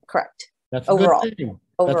 Correct. That's a good thing.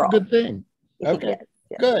 That's a good thing. Okay,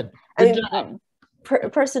 yes. Good.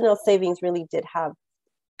 Personal savings really did have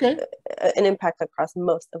an impact across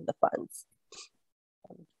most of the funds.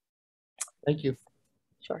 Thank you.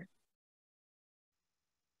 Sure.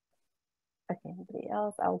 Okay, anybody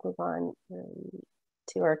else? I'll move on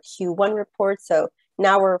to our Q1 report. So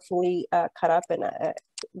now we're fully caught up, and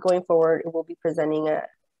going forward, we'll be presenting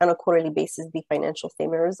on a quarterly basis the financial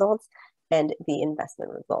statement results and the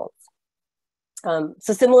investment results.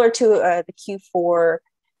 So similar to the Q4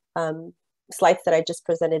 slides that I just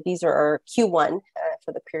presented, these are our Q1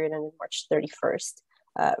 for the period ending March 31st,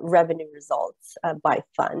 revenue results by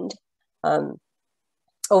fund.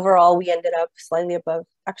 Overall, we ended up slightly above,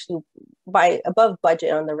 actually above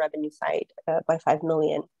budget on the revenue side by 5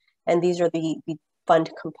 million. And these are the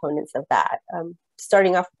fund components of that.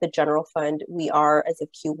 Starting off with the general fund, we are, as of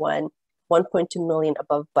Q1, 1.2 million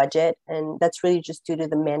above budget. And that's really just due to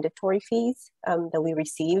the mandatory fees that we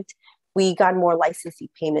received. We got more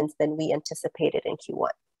licensee payments than we anticipated in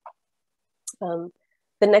Q1.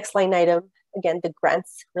 The next line item, again, the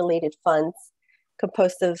grants related funds,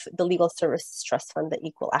 composed of the Legal Services Trust Fund, the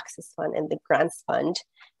Equal Access Fund, and the Grants Fund.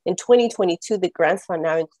 In 2022, the Grants Fund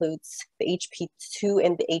now includes the HP2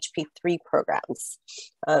 and the HP3 programs.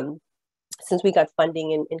 Since we got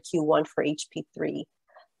funding in Q1 for HP3,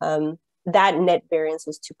 that net variance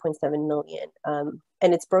was 2.7 million.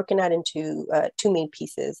 And it's broken out into two main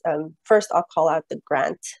pieces. First, I'll call out the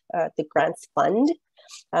Grants Fund.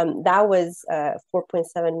 That was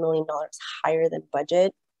 $4.7 million higher than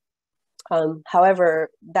budget. However,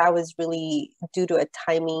 that was really due to a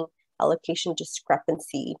timing allocation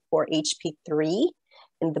discrepancy for HP3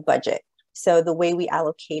 in the budget. So the way we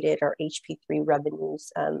allocated our HP3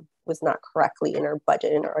 revenues was not correctly in our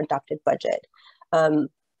budget, in our adopted budget.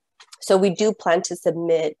 So we do plan to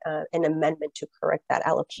submit an amendment to correct that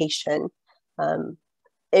allocation.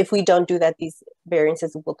 If we don't do that, these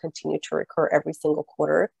variances will continue to recur every single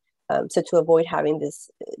quarter. So to avoid having these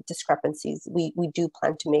discrepancies, we do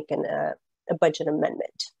plan to make a budget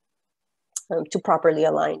amendment to properly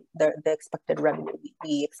align the expected revenue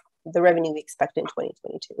the revenue we expect in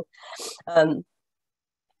 2022.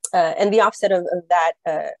 And the offset of that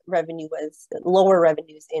revenue was lower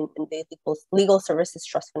revenues in the Legal Services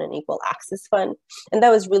Trust Fund and Equal Access Fund. And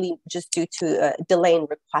that was really just due to delay in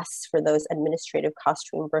requests for those administrative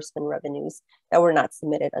cost reimbursement revenues that were not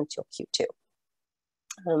submitted until Q2.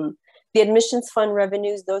 The admissions fund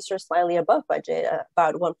revenues, those are slightly above budget,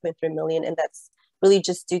 about 1.3 million. And that's really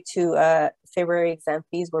just due to February exam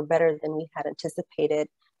fees were better than we had anticipated.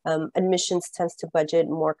 Admissions tends to budget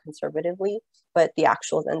more conservatively, but the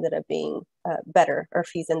actuals ended up being better, or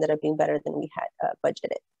fees ended up being better than we had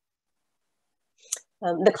budgeted.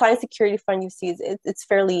 The client security fund you see, it's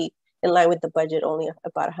fairly in line with the budget, only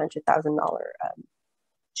about $100,000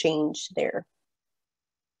 change there.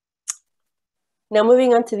 Now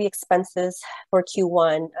moving on to the expenses for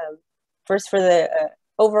Q1. First, for the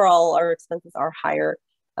overall, our expenses are higher.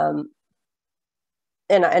 And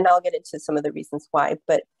I'll get into some of the reasons why,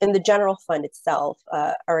 but in the general fund itself,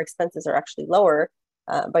 our expenses are actually lower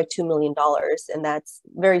by $2 million. And that's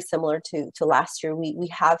very similar to last year. We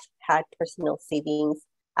have had personnel savings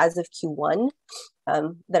as of Q1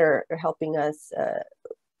 that are helping us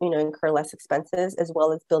incur less expenses, as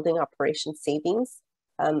well as building operation savings,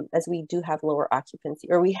 as we do have lower occupancy,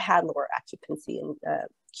 or we had lower occupancy in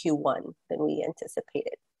Q1 than we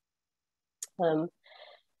anticipated.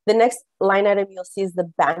 The next line item you'll see is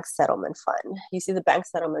the bank settlement fund. You see the bank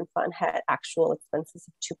settlement fund had actual expenses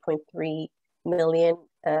of $2.3 million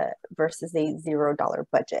versus a $0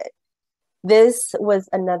 budget. This was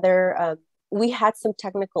another, we had some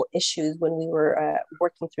technical issues when we were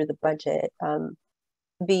working through the budget.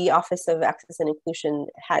 The Office of Access and Inclusion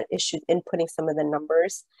had issues inputting some of the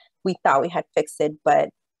numbers. We thought we had fixed it, but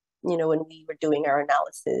when we were doing our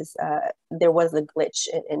analysis, there was a glitch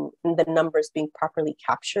in the numbers being properly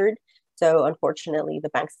captured. So unfortunately, the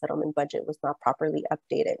bank settlement budget was not properly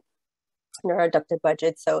updated in our adopted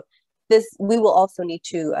budget. So we will also need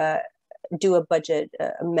to do a budget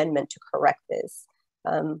amendment to correct this.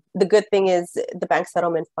 The good thing is the bank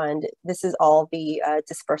settlement fund, this is all the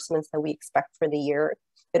disbursements that we expect for the year.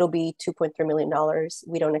 It'll be $2.3 million.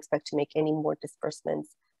 We don't expect to make any more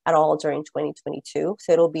disbursements at all during 2022.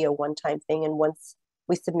 So it'll be a one-time thing. And once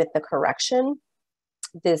we submit the correction,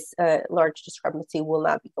 this large discrepancy will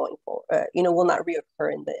not be going forward, will not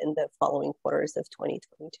reoccur in the following quarters of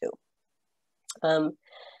 2022.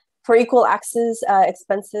 For equal access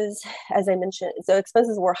expenses, as I mentioned, so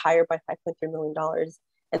expenses were higher by $5.3 million.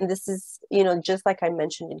 And this is, just like I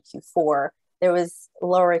mentioned in Q4, there was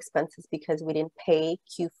lower expenses because we didn't pay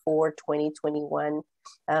Q4 2021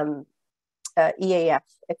 EAF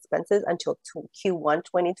expenses until Q1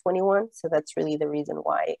 2021. So that's really the reason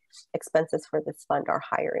why expenses for this fund are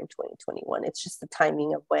higher in 2021. It's just the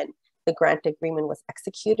timing of when the grant agreement was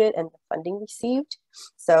executed and the funding received.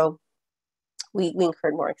 So we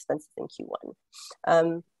incurred more expenses in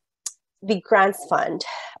Q1. The grants fund,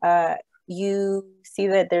 you see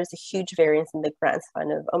that there's a huge variance in the grants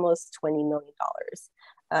fund of almost $20 million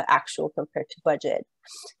actual compared to budget.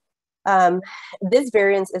 This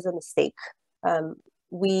variance is a mistake.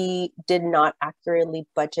 We did not accurately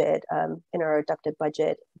budget in our adopted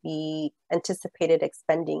budget the anticipated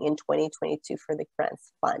expending in 2022 for the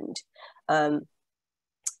grants fund.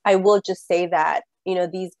 I will just say that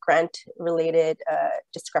these grant related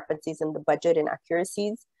discrepancies in the budget and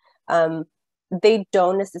accuracies, they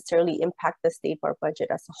don't necessarily impact the state bar budget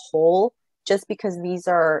as a whole, just because these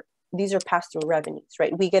are pass-through revenues,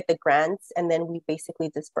 right? We get the grants and then we basically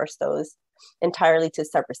disperse those entirely to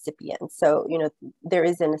sub-recipients. So, there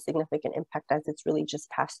isn't a significant impact as it's really just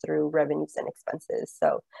pass-through revenues and expenses.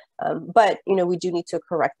 So, but, we do need to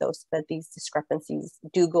correct those so that these discrepancies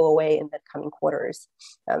do go away in the coming quarters.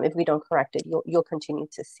 If we don't correct it, you'll continue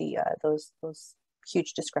to see those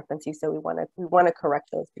huge discrepancies. So we want to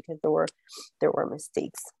correct those because there were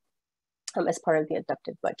mistakes as part of the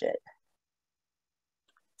adopted budget.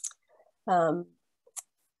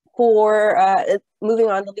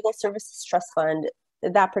 Moving on, the Legal Services Trust Fund,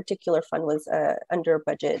 that particular fund was under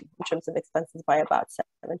budget in terms of expenses by about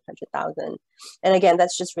 $700,000. And again,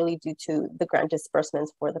 that's just really due to the grant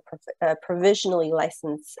disbursements for the provisionally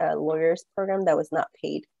licensed lawyers program that was not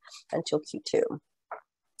paid until Q2.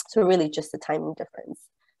 So really just a timing difference.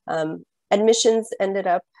 Admissions ended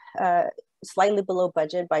up slightly below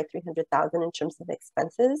budget by $300,000 in terms of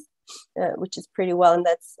expenses, which is pretty well. And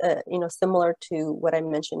that's, similar to what I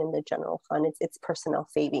mentioned in the general fund. It's personnel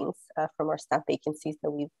savings from our staff vacancies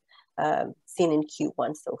that we've seen in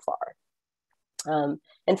Q1 so far.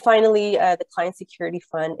 And finally, the client security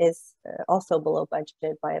fund is also below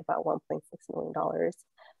budget by about $1.6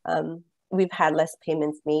 million. We've had less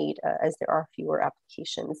payments made as there are fewer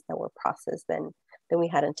applications that were processed than we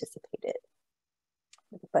had anticipated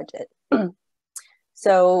with the budget.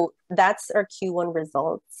 So that's our Q1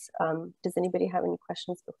 results. Does anybody have any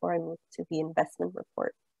questions before I move to the investment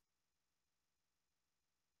report?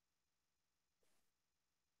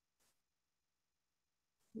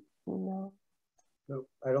 No. No,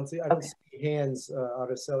 I don't see hands,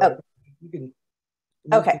 Araceli. Oh. You can.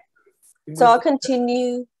 Okay. So I'll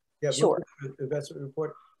continue. Yeah, sure. Investment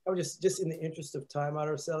report. I would just in the interest of time,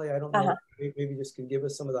 Araceli, I don't know, maybe just can give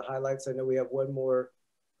us some of the highlights. I know we have one more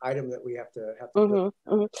item that we have to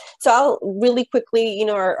So I'll really quickly,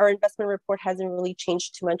 our investment report hasn't really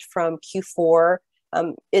changed too much from Q4.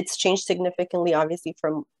 It's changed significantly, obviously,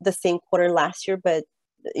 from the same quarter last year, but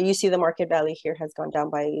you see the market value here has gone down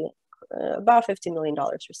by about $50 million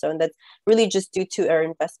or so. And that's really just due to our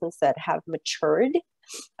investments that have matured.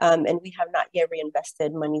 And we have not yet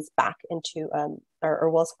reinvested monies back into our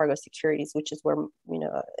Wells Fargo securities, which is where,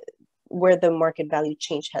 where the market value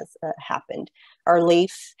change has happened. Our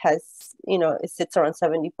LAIF has, it sits around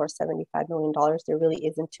 $75 million. There really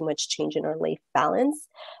isn't too much change in our LAIF balance,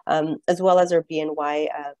 as well as our BNY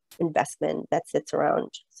investment that sits around.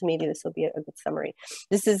 So maybe this will be a good summary.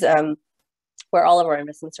 This is where all of our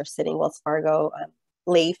investments are sitting: Wells Fargo,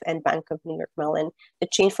 LAIF, and Bank of New York Mellon. The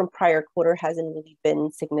change from prior quarter hasn't really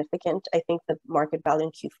been significant. I think the market value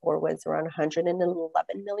in Q4 was around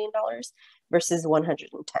 $111 million versus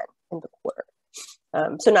 110 in the quarter.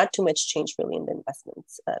 So not too much change really in the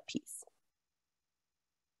investments piece.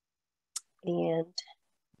 And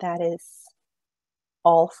that is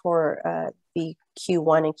all for the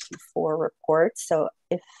Q1 and Q4 reports. So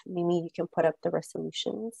if Mimi, you can put up the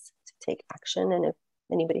resolutions to take action, and if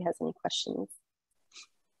anybody has any questions.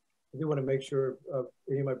 I do want to make sure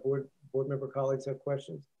any of my board member colleagues have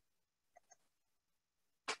questions.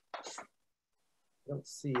 I don't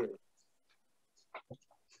see it.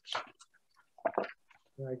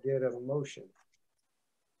 Can I get a motion?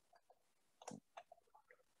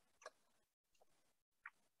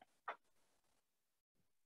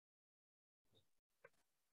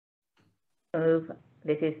 Move.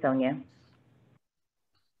 This is Sonia.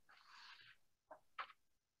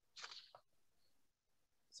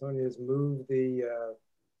 Sonia has moved the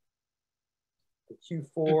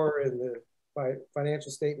Q4 and the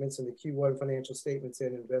financial statements and the Q1 financial statements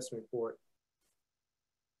and investment report.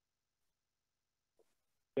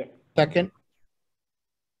 Yes. Second.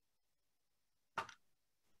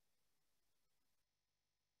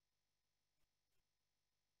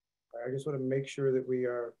 I just want to make sure that we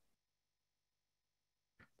are.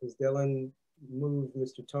 Ms. Dillon moved,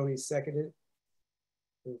 Mr. Tony seconded.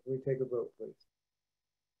 Can we take a vote, please?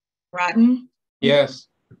 Rotten, Yes.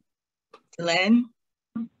 Glenn,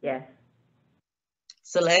 Yes.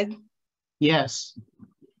 Saleh, Yes.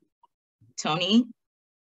 Tony.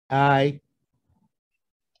 Aye.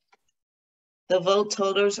 The vote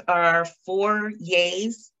totals are 4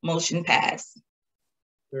 yeas, motion passed.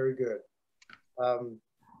 Very good.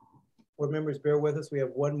 Board members, bear with us. We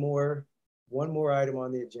have one more item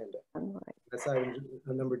on the agenda. That's item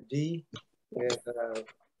number D, and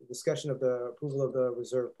discussion of the approval of the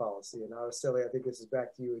reserve policy. And Araceli, I think this is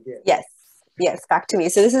back to you again. Yes, back to me.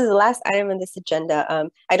 So this is the last item on this agenda.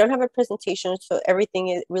 I don't have a presentation, so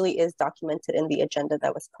everything really is documented in the agenda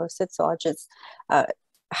that was posted. So I'll just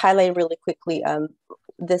highlight really quickly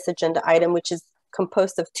this agenda item, which is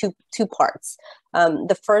composed of two parts.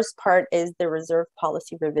 The first part is the reserve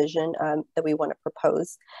policy revision that we want to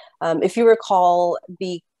propose. If you recall,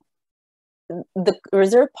 the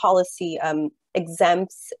reserve policy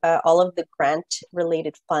exempts all of the grant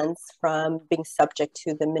related funds from being subject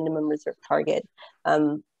to the minimum reserve target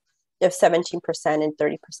of 17% and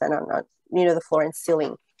 30% on the floor and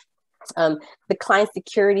ceiling. The client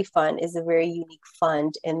security fund is a very unique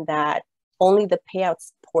fund in that only the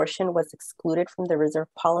payouts portion was excluded from the reserve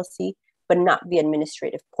policy, but not the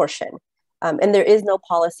administrative portion. And there is no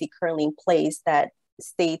policy currently in place that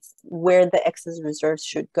states where the excess reserves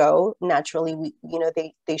should go. Naturally,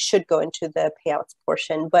 they should go into the payouts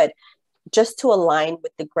portion, but just to align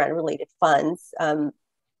with the grant related funds,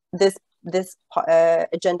 this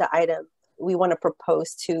agenda item, we want to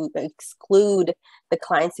propose to exclude the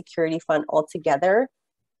client security fund altogether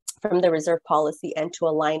from the reserve policy and to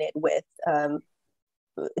align it with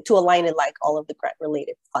like all of the grant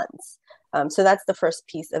related funds. So that's the first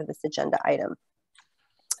piece of this agenda item.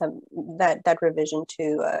 That revision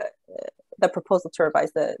to the proposal to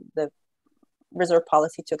revise the reserve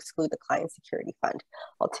policy to exclude the client security fund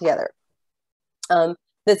altogether.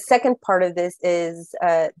 The second part of this is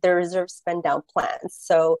the reserve spend down plans.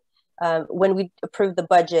 So when we approved the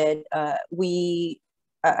budget,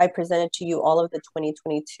 I presented to you all of the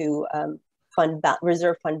 2022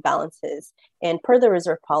 reserve fund balances. And per the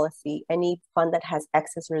reserve policy, any fund that has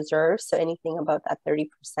excess reserves, so anything above that 30%,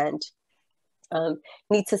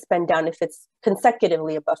 needs to spend down if it's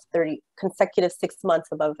consecutively above consecutive 6 months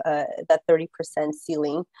above that 30%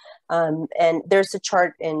 ceiling. And there's a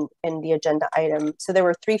chart in the agenda item. So there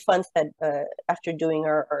were 3 funds that, after doing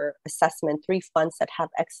our assessment, 3 funds that have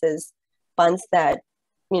excess funds that,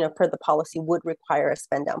 per the policy would require a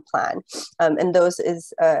spend down plan. And those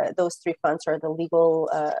 3 funds are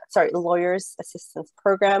the Lawyers Assistance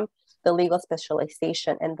Program, the Legal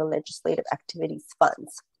Specialization, and the Legislative Activities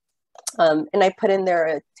Funds. And I put in there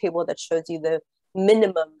a table that shows you the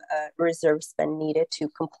minimum reserve spend needed to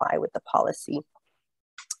comply with the policy.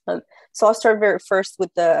 So I'll start very first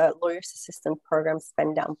with the Lawyers Assistant Program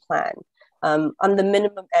spend down plan. On the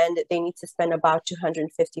minimum end, they need to spend about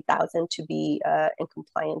 $250,000 to be in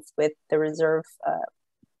compliance with the reserve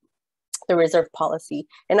policy.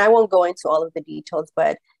 And I won't go into all of the details,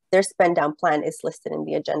 but their spend down plan is listed in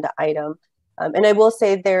the agenda item. And I will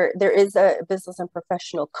say there is a business and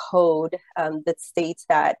professional code that states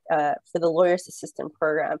that for the Lawyers Assistant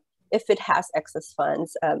Program, if it has excess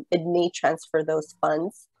funds, it may transfer those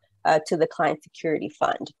funds to the Client Security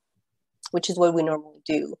Fund, which is what we normally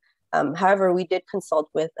do. However, we did consult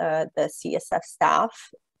with the CSF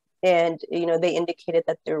staff, and they indicated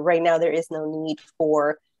that right now there is no need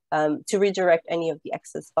for to redirect any of the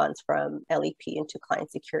excess funds from LEP into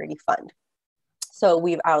Client Security Fund. So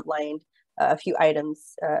we've outlined a few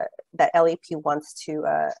items that LEP wants to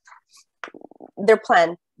their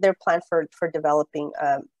plan for developing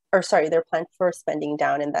their plan for spending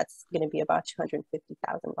down, and that's going to be about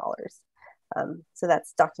 $250,000. So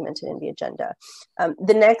that's documented in the agenda.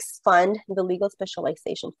 The next fund, the Legal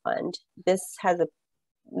Specialization Fund, this has a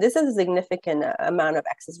significant amount of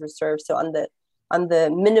excess reserves. So on the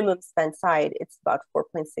minimum spend side, it's about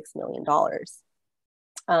 $4.6 million.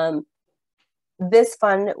 This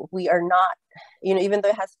fund, we are not, even though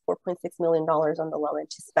it has $4.6 million on the low end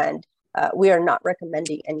to spend, we are not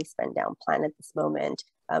recommending any spend down plan at this moment.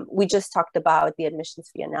 We just talked about the admissions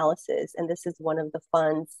fee analysis, and this is one of the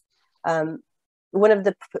funds, one of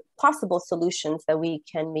the possible solutions that we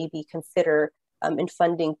can maybe consider in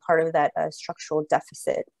funding part of that structural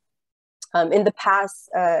deficit. In the past,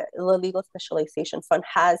 the Legal Specialization Fund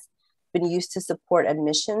has been used to support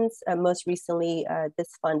admissions. Most recently,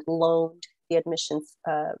 this fund loaned the admissions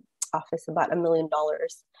office about $1 million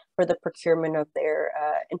for the procurement of their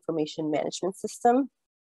information management system.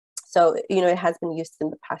 So, it has been used in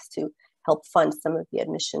the past to help fund some of the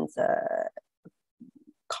admissions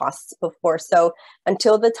costs before. So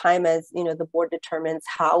until the time as, the board determines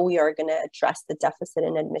how we are going to address the deficit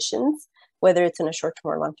in admissions, whether it's in a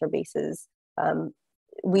short-term or long-term basis,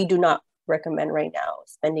 we do not recommend right now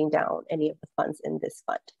spending down any of the funds in this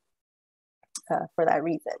fund for that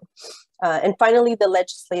reason. And finally, the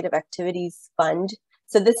Legislative Activities Fund.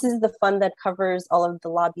 So this is the fund that covers all of the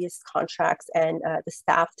lobbyist contracts and the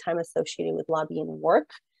staff time associated with lobbying work.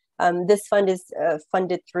 This fund is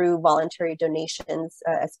funded through voluntary donations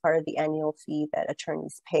as part of the annual fee that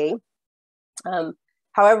attorneys pay.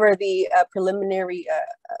 However, the preliminary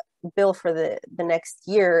bill for the next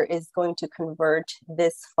year is going to convert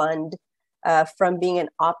this fund from being an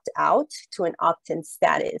opt-out to an opt-in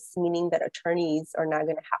status, meaning that attorneys are not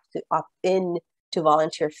going to have to opt in to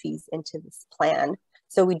volunteer fees into this plan.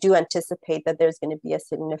 So we do anticipate that there's going to be a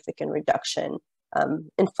significant reduction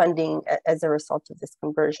in funding as a result of this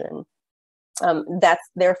conversion. That's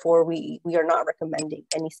therefore we are not recommending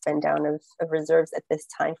any spend down of reserves at this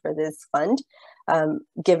time for this fund,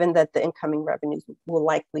 given that the incoming revenues will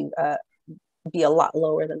likely be a lot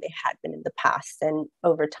lower than they had been in the past, and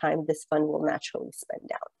over time this fund will naturally spend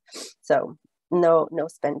down. So no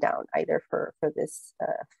spend down either for this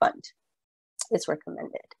fund is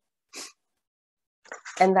recommended.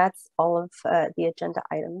 And that's all of the agenda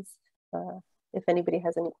items. If anybody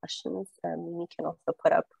has any questions, we can also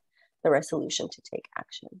put up the resolution to take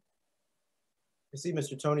action. I see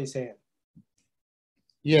Mr. Tony's hand.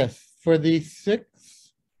 Yes, for the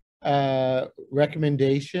 6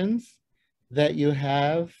 recommendations that you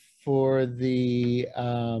have for the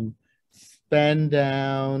spend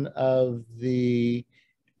down of the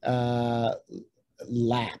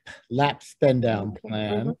LAP spend down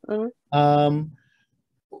plan.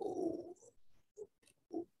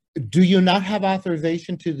 Do you not have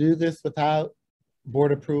authorization to do this without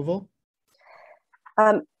board approval?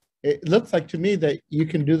 It looks like to me that you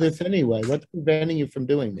can do this anyway. What's preventing you from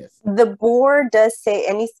doing this? The board does say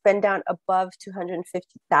any spend down above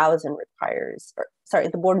 250,000 requires, or sorry,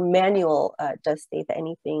 the board manual does state that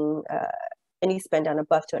any spend down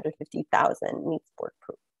above 250,000 needs board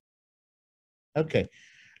approval. Okay.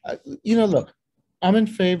 Look, I'm in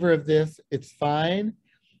favor of this. It's fine.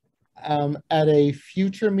 At a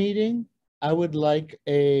future meeting, I would like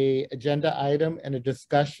a agenda item and a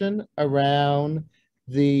discussion around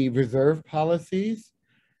the reserve policies.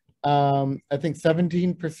 I think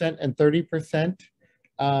 17% and 30%.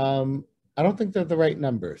 I don't think they're the right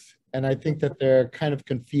numbers, and I think that they're kind of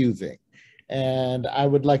confusing. And I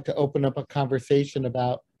would like to open up a conversation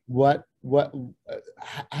about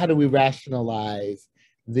how do we rationalize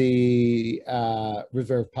the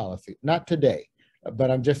reserve policy? Not today,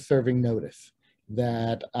 but I'm just serving notice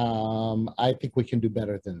that I think we can do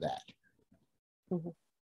better than that.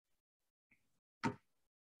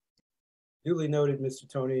 Duly noted, Mr.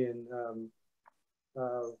 Tony, and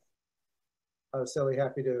Sally,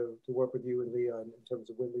 happy to work with you and Leah in terms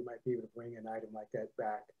of when we might be able to bring an item like that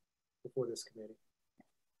back before this committee.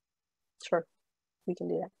 Sure, we can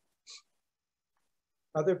do that.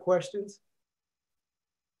 Other questions?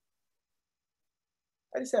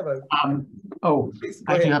 I just have a. Please,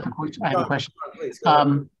 I do have a question. I have a question. Please,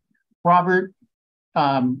 Robert,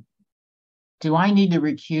 do I need to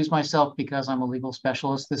recuse myself because I'm a legal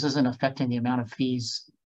specialist? This isn't affecting the amount of fees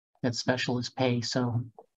that specialists pay, so.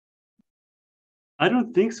 I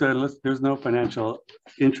don't think so, unless there's no financial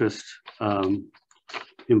interest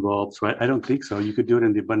involved. So I don't think so. You could do it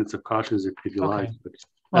in the abundance of caution if you like. But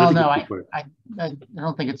well, no, I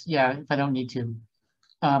don't think it's, yeah, if I don't need to.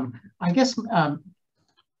 I guess, no,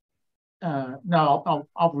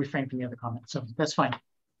 I'll refrain from the other comment. So that's fine.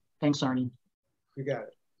 Thanks, Arnie. You got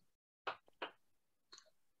it.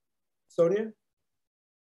 Sonia?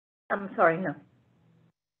 I'm sorry, no.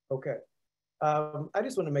 Okay. I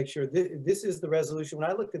just want to make sure this is the resolution. When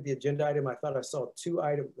I looked at the agenda item, I thought I saw two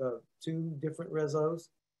different resos.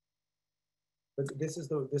 But this is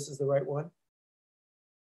the right one.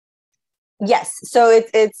 Yes. So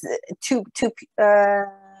it's two.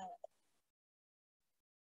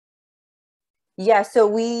 Yeah. So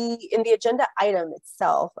we in the agenda item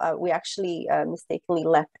itself, we actually mistakenly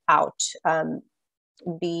left out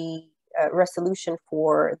the resolution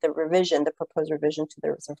for the revision, the proposed revision to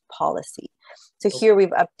the reserve policy. So here we've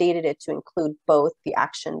updated it to include both the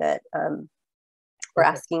action that we're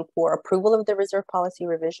asking for approval of the reserve policy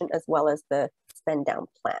revision as well as the spend down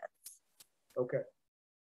plans. Okay.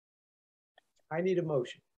 I need a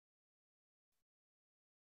motion.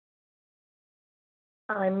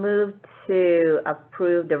 I move to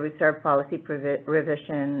approve the reserve policy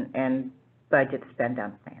revision and budget spend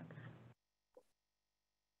down plans.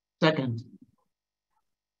 Second.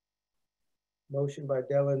 Motion by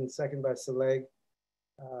Dellen, second by Saleg.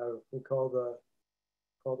 We call the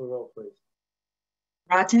roll, please.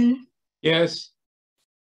 Broughton? Yes.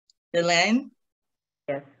 Delenn?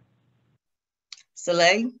 Yes.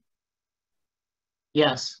 Saleg?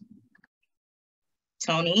 Yes.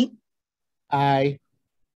 Tony? Aye.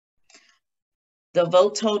 The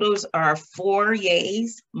vote totals are 4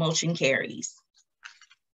 yeas, motion carries.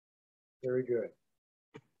 Very good.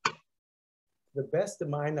 To the best of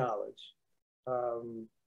my knowledge,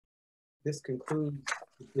 this concludes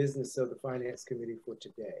the business of the Finance Committee for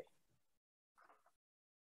today.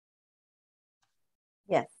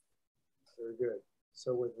 Yes. Very good.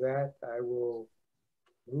 So with that, I will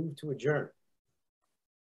move to adjourn.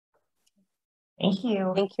 Thank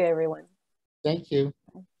you. Thank you, everyone. Thank you.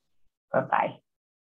 Bye-bye.